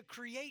begin to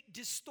create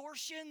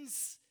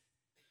distortions,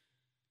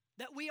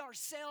 that we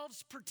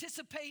ourselves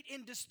participate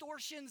in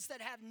distortions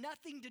that have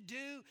nothing to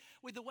do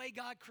with the way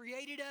God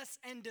created us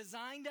and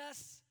designed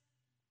us?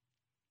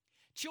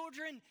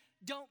 Children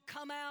don't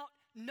come out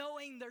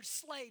knowing they're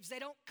slaves. They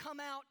don't come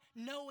out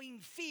knowing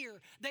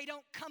fear. They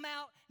don't come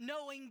out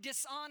knowing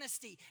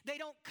dishonesty. They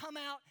don't come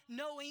out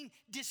knowing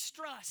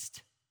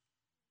distrust.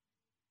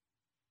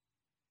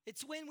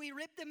 It's when we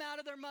rip them out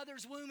of their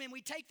mother's womb and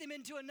we take them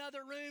into another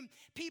room,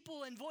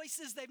 people and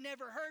voices they've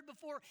never heard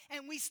before,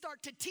 and we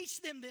start to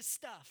teach them this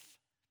stuff.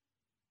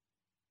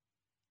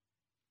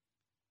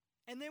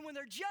 And then when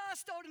they're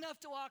just old enough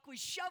to walk, we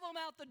shove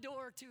them out the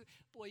door to,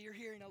 boy, you're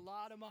hearing a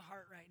lot of my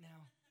heart right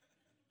now.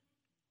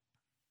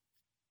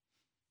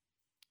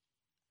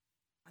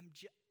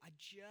 I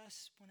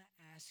just want to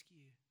ask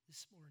you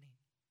this morning,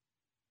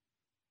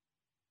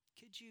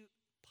 could you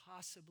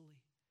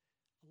possibly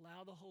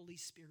allow the Holy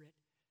Spirit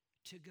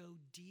to go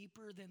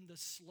deeper than the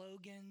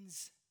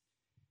slogans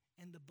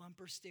and the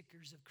bumper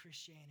stickers of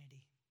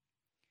Christianity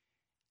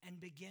and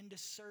begin to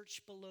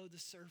search below the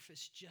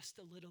surface just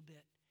a little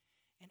bit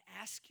and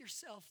ask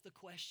yourself the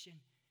question,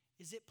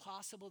 is it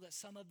possible that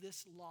some of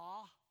this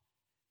law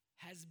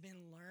has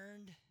been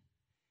learned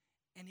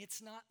and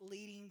it's not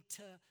leading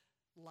to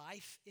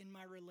life in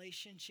my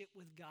relationship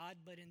with God,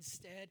 but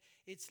instead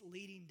it's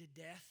leading to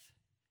death?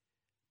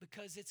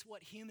 Because it's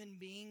what human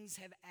beings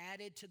have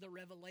added to the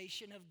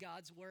revelation of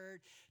God's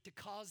word to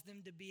cause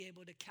them to be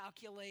able to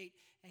calculate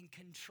and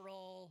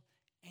control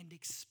and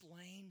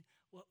explain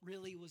what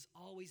really was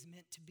always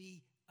meant to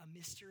be a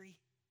mystery.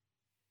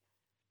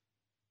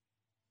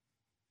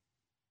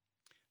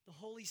 The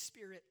Holy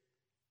Spirit,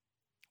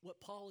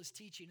 what Paul is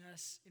teaching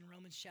us in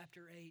Romans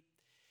chapter 8,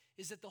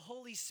 is that the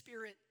Holy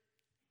Spirit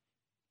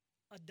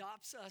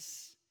adopts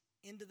us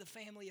into the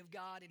family of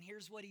God, and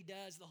here's what he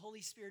does. The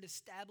Holy Spirit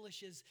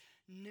establishes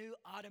new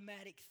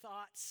automatic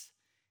thoughts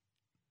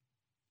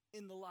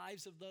in the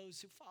lives of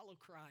those who follow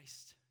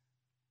Christ.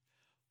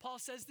 Paul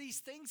says these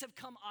things have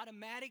come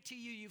automatic to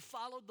you. You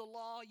followed the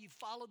law, you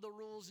followed the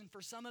rules, and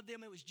for some of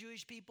them it was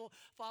Jewish people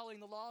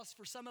following the laws.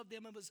 For some of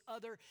them it was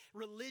other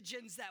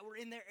religions that were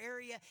in their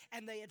area,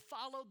 and they had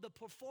followed the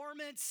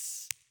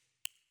performance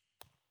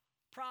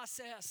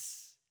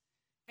process.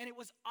 And it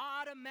was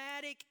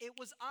automatic. It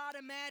was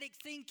automatic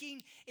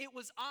thinking. It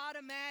was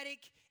automatic.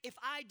 If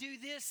I do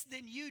this,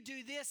 then you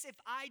do this. If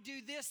I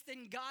do this,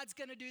 then God's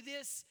going to do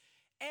this.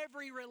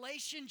 Every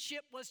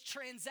relationship was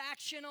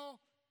transactional.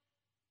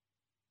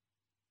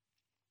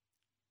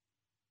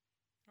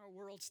 Our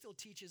world still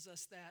teaches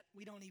us that.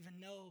 We don't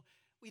even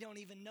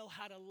know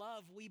how to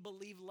love. We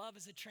believe love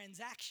is a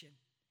transaction.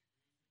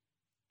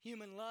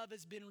 Human love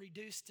has been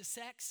reduced to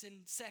sex,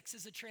 and sex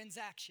is a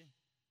transaction.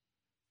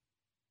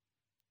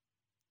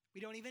 We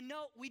don't even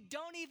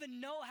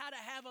know how to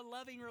have a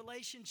loving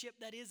relationship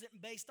that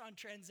isn't based on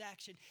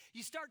transaction.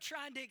 You start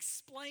trying to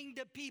explain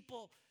to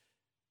people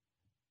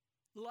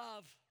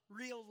love,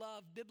 real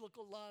love,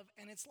 biblical love,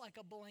 and it's like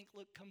a blank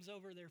look comes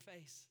over their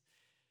face.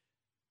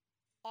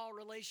 All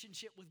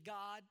relationship with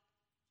God,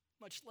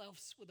 much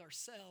less with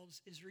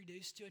ourselves, is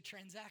reduced to a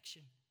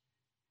transaction.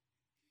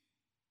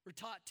 We're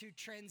taught to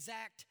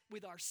transact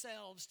with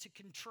ourselves to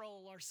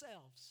control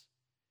ourselves.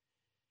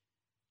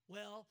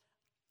 Well,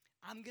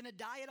 I'm going to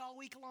diet all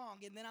week long,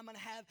 and then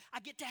I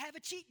get to have a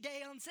cheat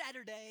day on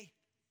Saturday.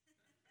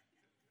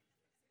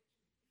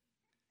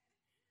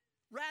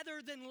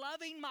 Rather than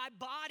loving my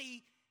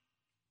body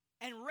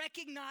and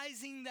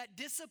recognizing that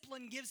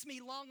discipline gives me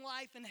long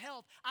life and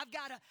health, I've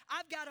got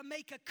to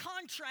make a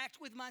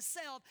contract with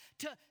myself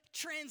to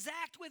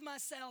transact with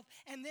myself,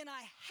 and then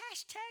I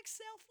hashtag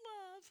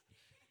self-love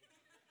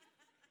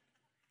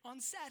on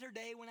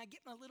Saturday when I get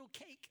my little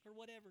cake or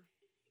whatever.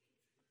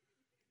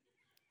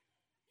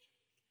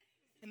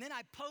 And then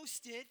I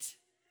post it,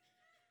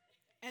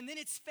 and then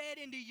it's fed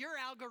into your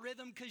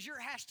algorithm because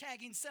you're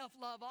hashtagging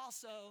self-love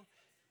also,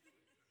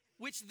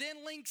 which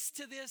then links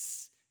to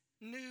this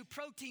new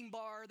protein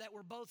bar that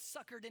we're both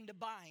suckered into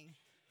buying.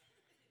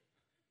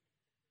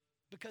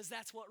 Because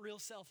that's what real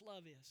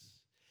self-love is.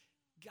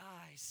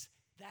 Guys,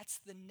 that's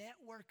the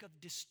network of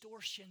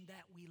distortion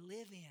that we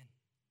live in,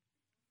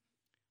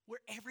 where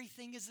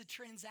everything is a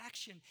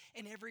transaction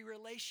and every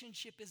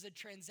relationship is a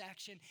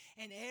transaction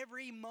and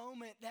every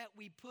moment that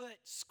we put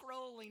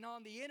scrolling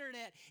on the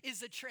internet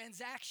is a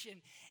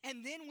transaction.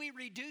 And then we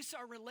reduce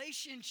our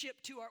relationship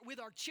with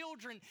our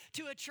children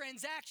to a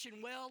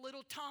transaction. Well,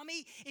 little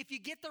Tommy, if you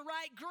get the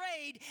right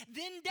grade,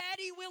 then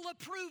Daddy will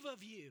approve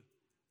of you.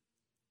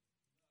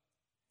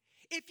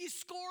 If you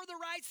score the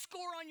right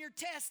score on your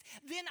test,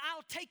 then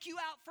I'll take you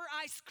out for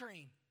ice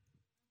cream.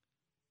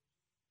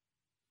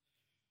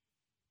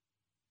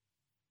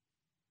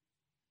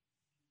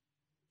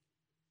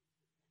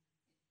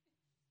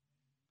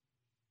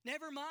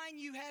 Never mind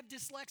you have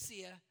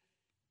dyslexia.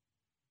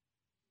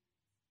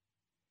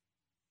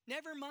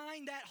 Never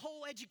mind that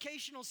whole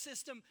educational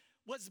system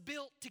was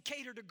built to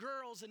cater to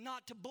girls and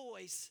not to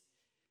boys.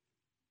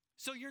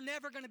 So you're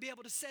never going to be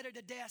able to sit at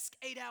a desk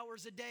 8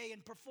 hours a day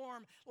and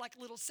perform like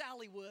little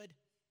Sally would,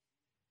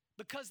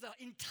 because the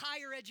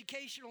entire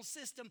educational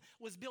system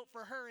was built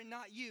for her and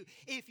not you.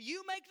 If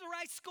you make the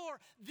right score,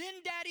 then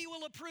Daddy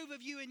will approve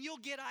of you and you'll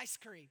get ice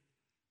cream.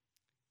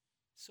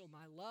 So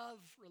my love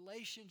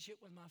relationship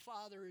with my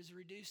Father is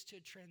reduced to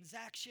a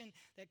transaction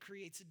that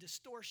creates a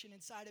distortion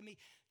inside of me.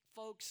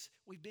 Folks,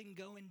 we've been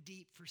going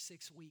deep for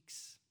 6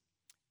 weeks.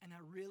 And I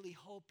really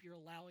hope you're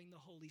allowing the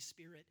Holy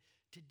Spirit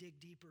to dig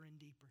deeper and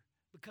deeper,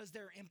 because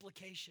there are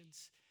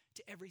implications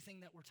to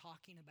everything that we're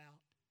talking about.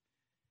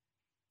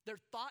 They're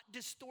thought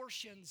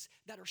distortions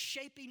that are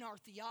shaping our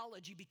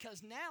theology,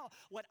 because now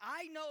what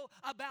I know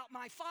about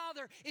my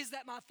Father is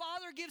that my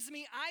Father gives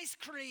me ice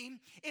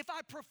cream if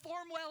I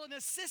perform well in a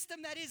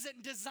system that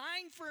isn't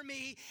designed for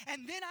me.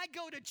 And then I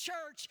go to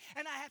church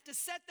and I have to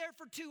sit there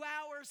for 2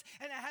 hours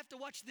and I have to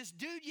watch this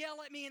dude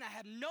yell at me and I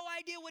have no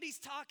idea what he's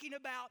talking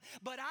about.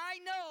 But I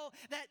know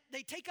that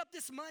they take up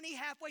this money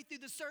halfway through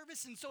the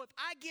service, and so if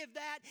I give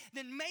that,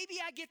 then maybe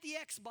I get the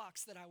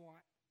Xbox that I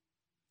want.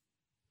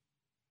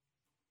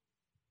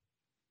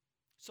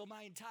 So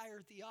my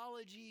entire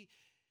theology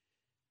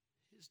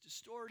is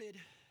distorted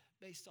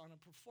based on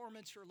a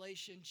performance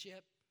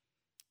relationship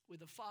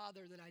with a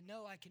Father that I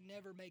know I can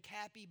never make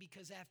happy,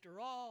 because after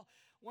all,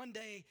 one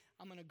day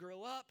I'm going to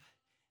grow up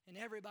and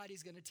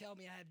everybody's going to tell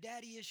me I have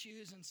daddy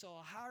issues, and so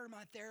I'll hire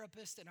my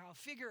therapist and I'll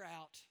figure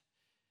out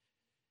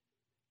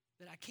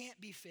that I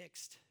can't be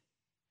fixed.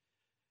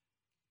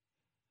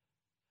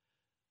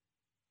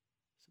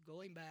 So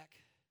going back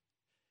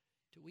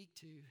to week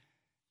 2,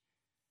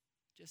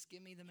 just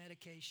give me the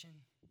medication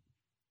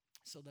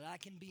so that I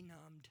can be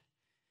numbed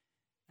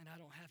and I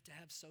don't have to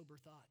have sober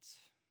thoughts.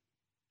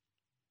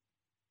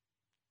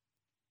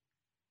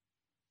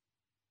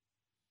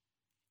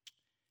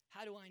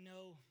 How do I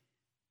know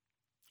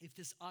if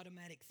this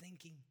automatic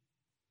thinking,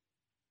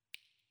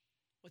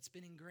 what's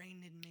been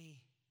ingrained in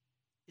me,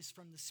 is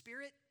from the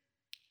Spirit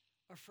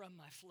or from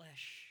my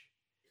flesh?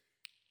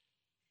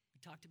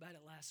 We talked about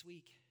it last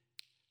week.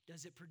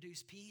 Does it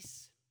produce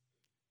peace?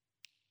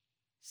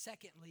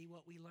 Secondly,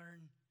 what we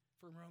learn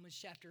from Romans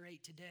chapter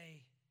 8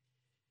 today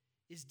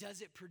is,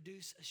 does it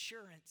produce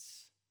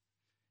assurance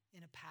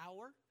in a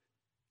power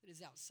that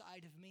is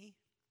outside of me?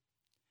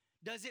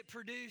 Does it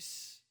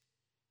produce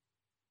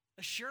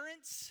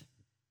assurance,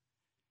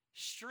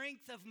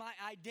 strength of my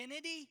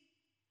identity,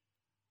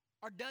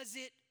 or does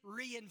it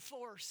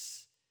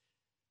reinforce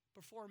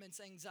performance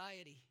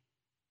anxiety?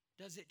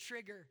 Does it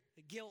trigger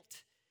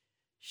guilt,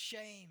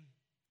 shame,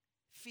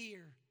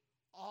 fear,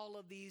 all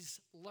of these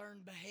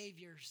learned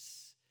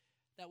behaviors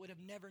that would have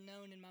never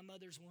known in my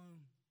mother's womb?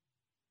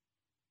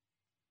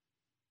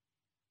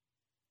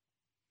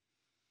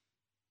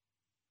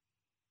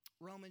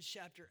 Romans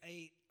chapter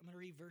 8, I'm going to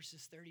read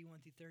verses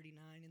 31 through 39,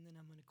 and then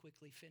I'm going to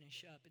quickly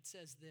finish up. It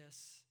says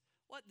this: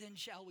 "What then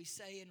shall we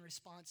say in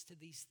response to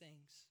these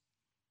things?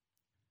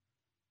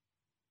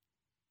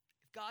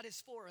 If God is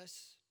for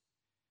us,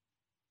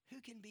 who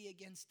can be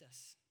against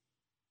us?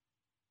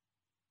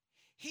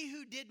 He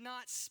who did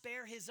not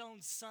spare his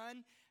own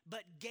son,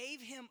 but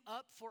gave him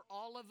up for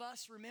all of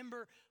us."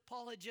 Remember,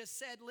 Paul had just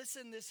said,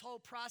 listen, this whole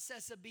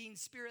process of being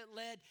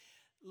Spirit-led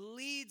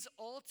leads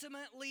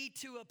ultimately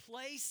to a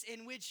place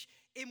in which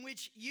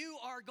you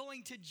are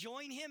going to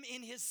join him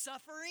in his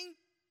suffering.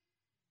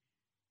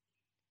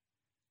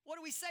 What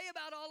do we say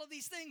about all of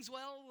these things?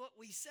 Well, what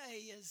we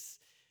say is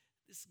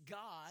this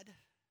God,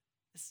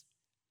 this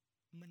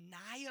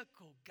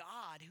maniacal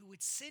God who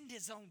would send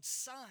his own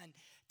son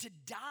to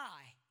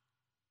die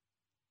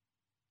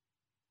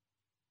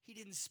He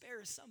didn't spare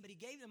his son, but he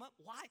gave them up.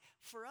 Why?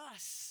 For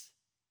us.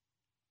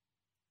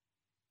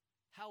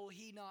 How will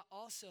he not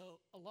also,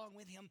 along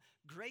with him,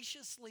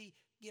 graciously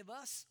give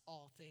us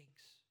all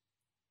things?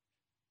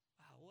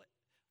 Wow,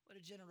 what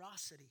a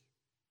generosity.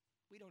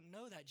 We don't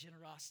know that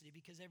generosity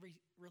because every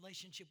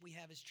relationship we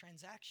have is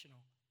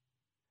transactional.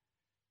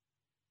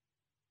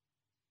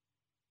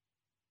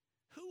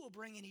 Who will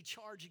bring any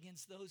charge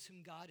against those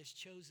whom God has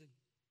chosen?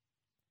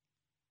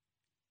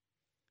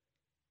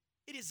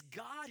 It is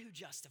God who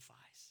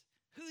justifies.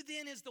 Who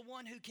then is the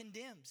one who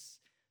condemns?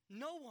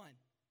 No one.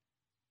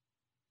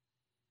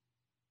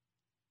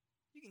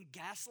 You can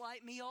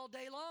gaslight me all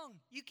day long.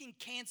 You can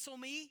cancel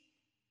me.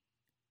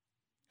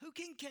 Who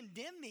can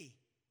condemn me?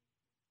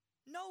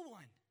 No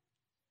one.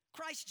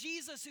 Christ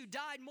Jesus, who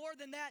died, more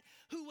than that,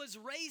 who was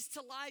raised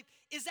to life,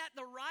 is at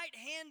the right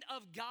hand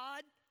of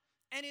God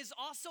and is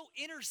also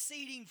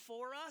interceding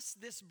for us,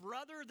 this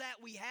brother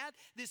that we have,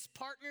 this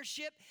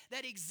partnership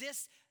that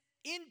exists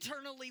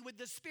internally with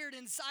the Spirit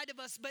inside of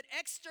us, but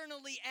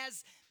externally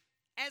as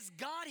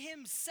God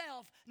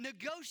himself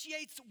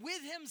negotiates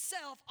with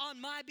himself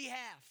on my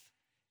behalf.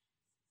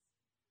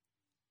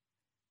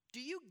 Do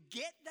you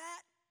get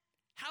that?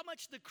 How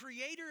much the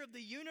creator of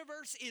the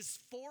universe is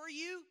for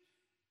you?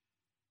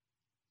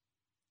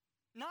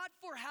 Not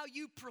for how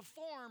you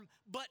perform,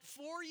 but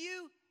for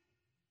you.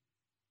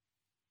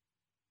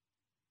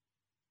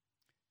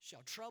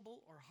 Shall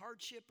trouble or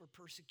hardship or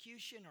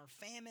persecution or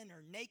famine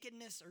or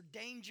nakedness or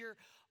danger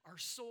or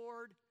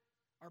sword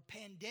or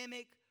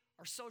pandemic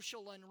or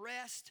social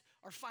unrest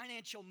or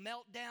financial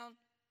meltdown?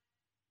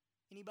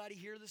 Anybody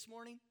here this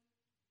morning?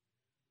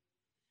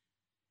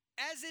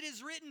 As it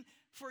is written,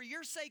 for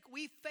your sake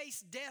we face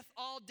death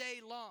all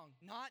day long.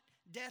 Not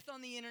death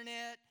on the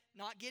internet,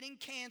 not getting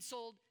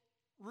canceled.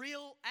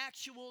 Real,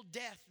 actual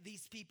death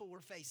these people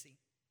were facing.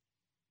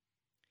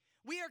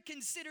 We are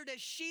considered as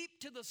sheep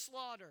to the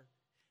slaughter.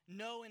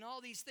 No, in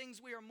all these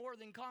things we are more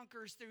than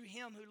conquerors through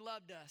him who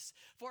loved us.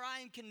 For I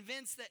am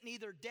convinced that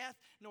neither death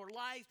nor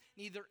life,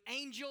 neither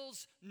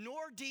angels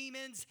nor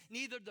demons,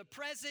 neither the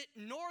present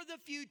nor the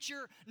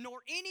future, nor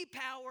any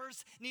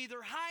powers,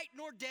 neither height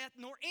nor depth,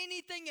 nor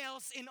anything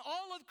else in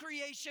all of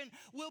creation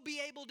will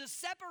be able to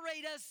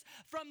separate us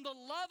from the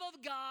love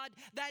of God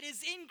that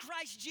is in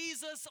Christ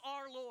Jesus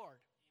our Lord.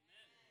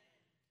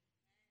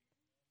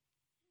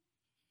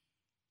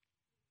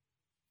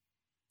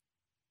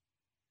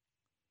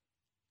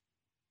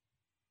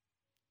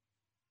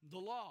 The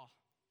law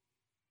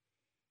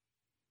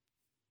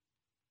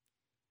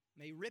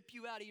may rip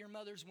you out of your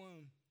mother's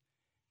womb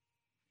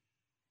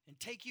and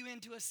take you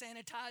into a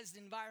sanitized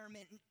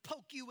environment and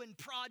poke you and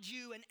prod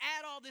you and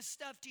add all this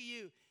stuff to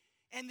you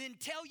and then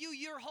tell you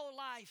your whole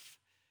life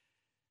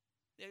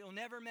that you'll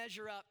never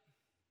measure up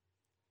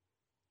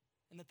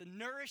and that the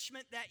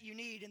nourishment that you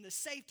need and the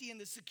safety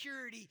and the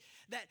security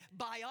that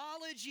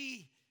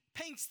biology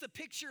paints the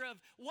picture of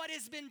what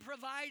has been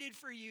provided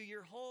for you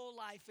your whole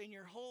life and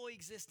your whole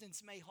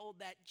existence may hold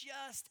that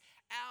just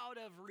out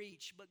of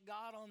reach. But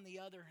God, on the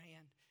other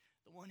hand,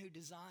 the one who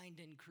designed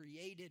and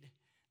created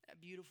that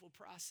beautiful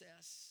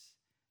process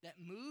that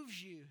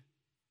moves you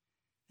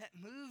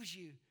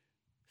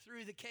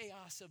through the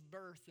chaos of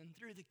birth and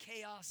through the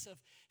chaos of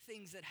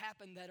things that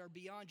happen that are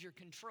beyond your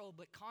control,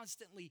 but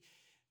constantly,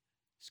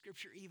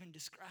 Scripture even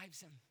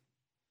describes him.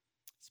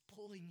 It's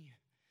pulling you.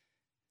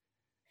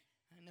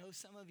 I know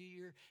some of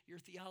you, your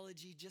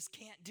theology just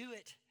can't do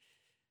it.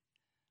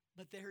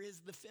 But there is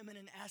the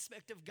feminine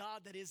aspect of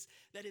God that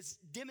is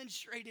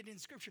demonstrated in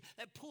Scripture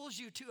that pulls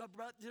you to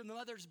the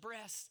mother's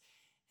breast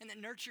and that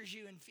nurtures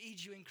you and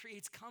feeds you and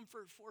creates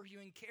comfort for you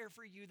and care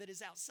for you that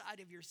is outside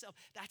of yourself.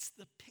 That's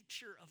the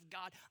picture of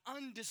God,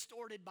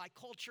 undistorted by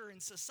culture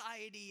and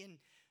society and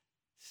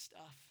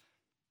stuff.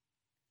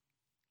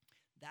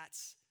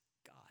 That's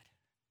God,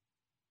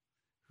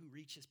 who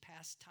reaches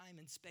past time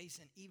and space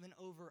and even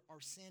over our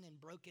sin and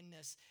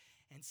brokenness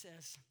and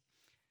says,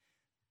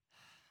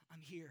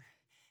 I'm here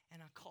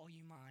and I call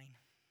you mine.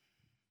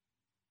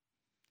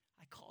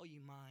 I call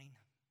you mine.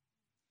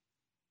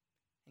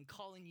 And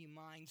calling you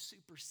mine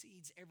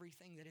supersedes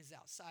everything that is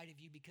outside of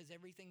you because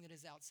everything that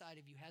is outside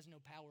of you has no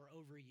power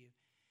over you.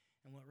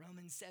 And what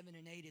Romans 7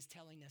 and 8 is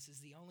telling us is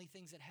the only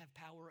things that have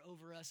power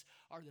over us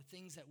are the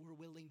things that we're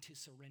willing to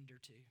surrender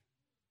to.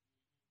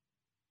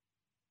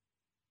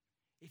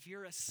 If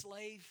you're a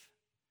slave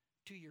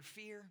to your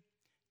fear,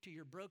 to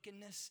your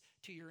brokenness,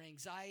 to your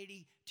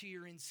anxiety, to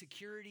your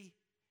insecurity,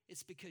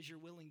 it's because you're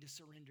willing to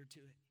surrender to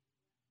it.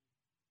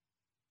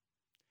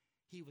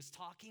 He was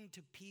talking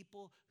to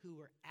people who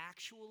were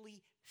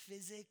actually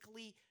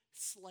physically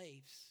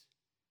slaves,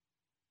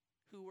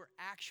 who were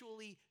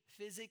actually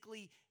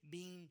physically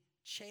being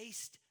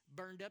chased,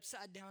 burned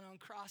upside down on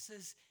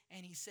crosses,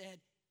 and he said,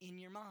 in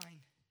your mind,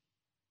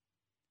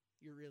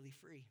 you're really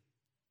free.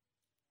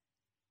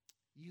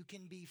 You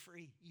can be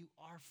free. You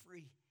are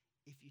free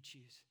if you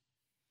choose.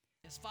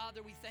 Yes,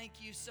 Father, we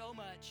thank you so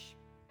much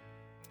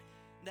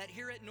that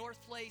here at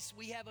North Place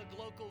we have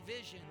a local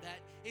vision, that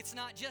it's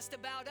not just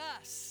about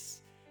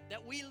us,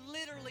 that we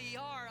literally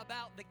are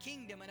about the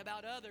kingdom and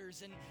about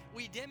others. And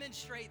we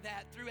demonstrate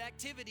that through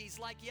activities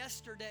like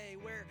yesterday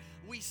where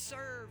we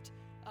served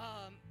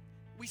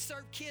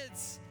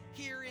kids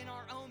here in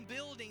our own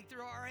building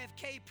through our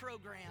RFK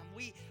program.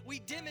 We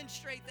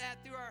demonstrate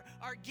that through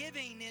our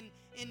giving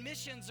in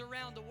missions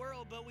around the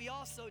world, but we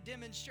also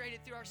demonstrate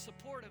it through our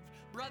support of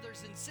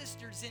brothers and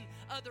sisters in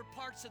other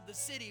parts of the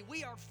city.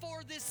 We are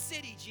for this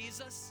city,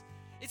 Jesus.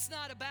 It's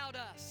not about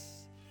us.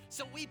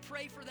 So we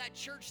pray for that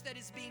church that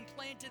is being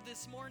planted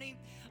this morning.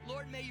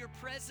 Lord, may your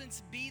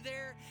presence be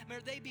there. May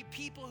they be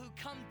people who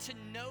come to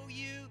know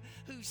you,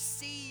 who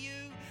see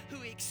you,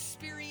 who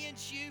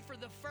experience you for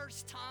the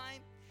first time.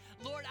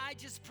 Lord, I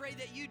just pray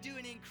that you do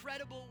an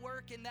incredible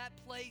work in that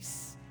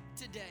place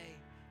today.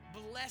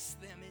 Bless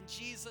them in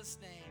Jesus'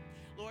 name.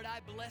 Lord, I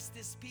bless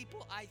this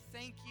people. I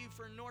thank you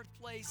for North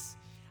Place.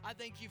 I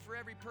thank you for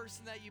every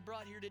person that you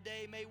brought here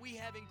today. May we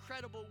have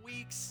incredible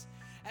weeks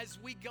as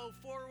we go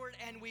forward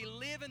and we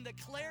live in the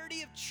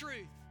clarity of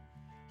truth.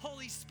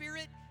 Holy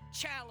Spirit,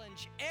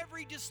 challenge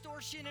every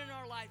distortion in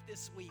our life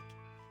this week.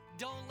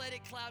 Don't let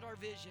it cloud our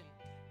vision,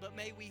 but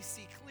may we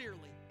see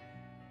clearly.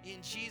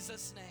 In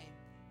Jesus' name.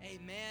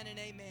 Amen and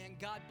amen.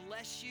 God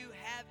bless you.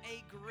 Have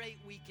a great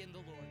week in the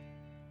Lord.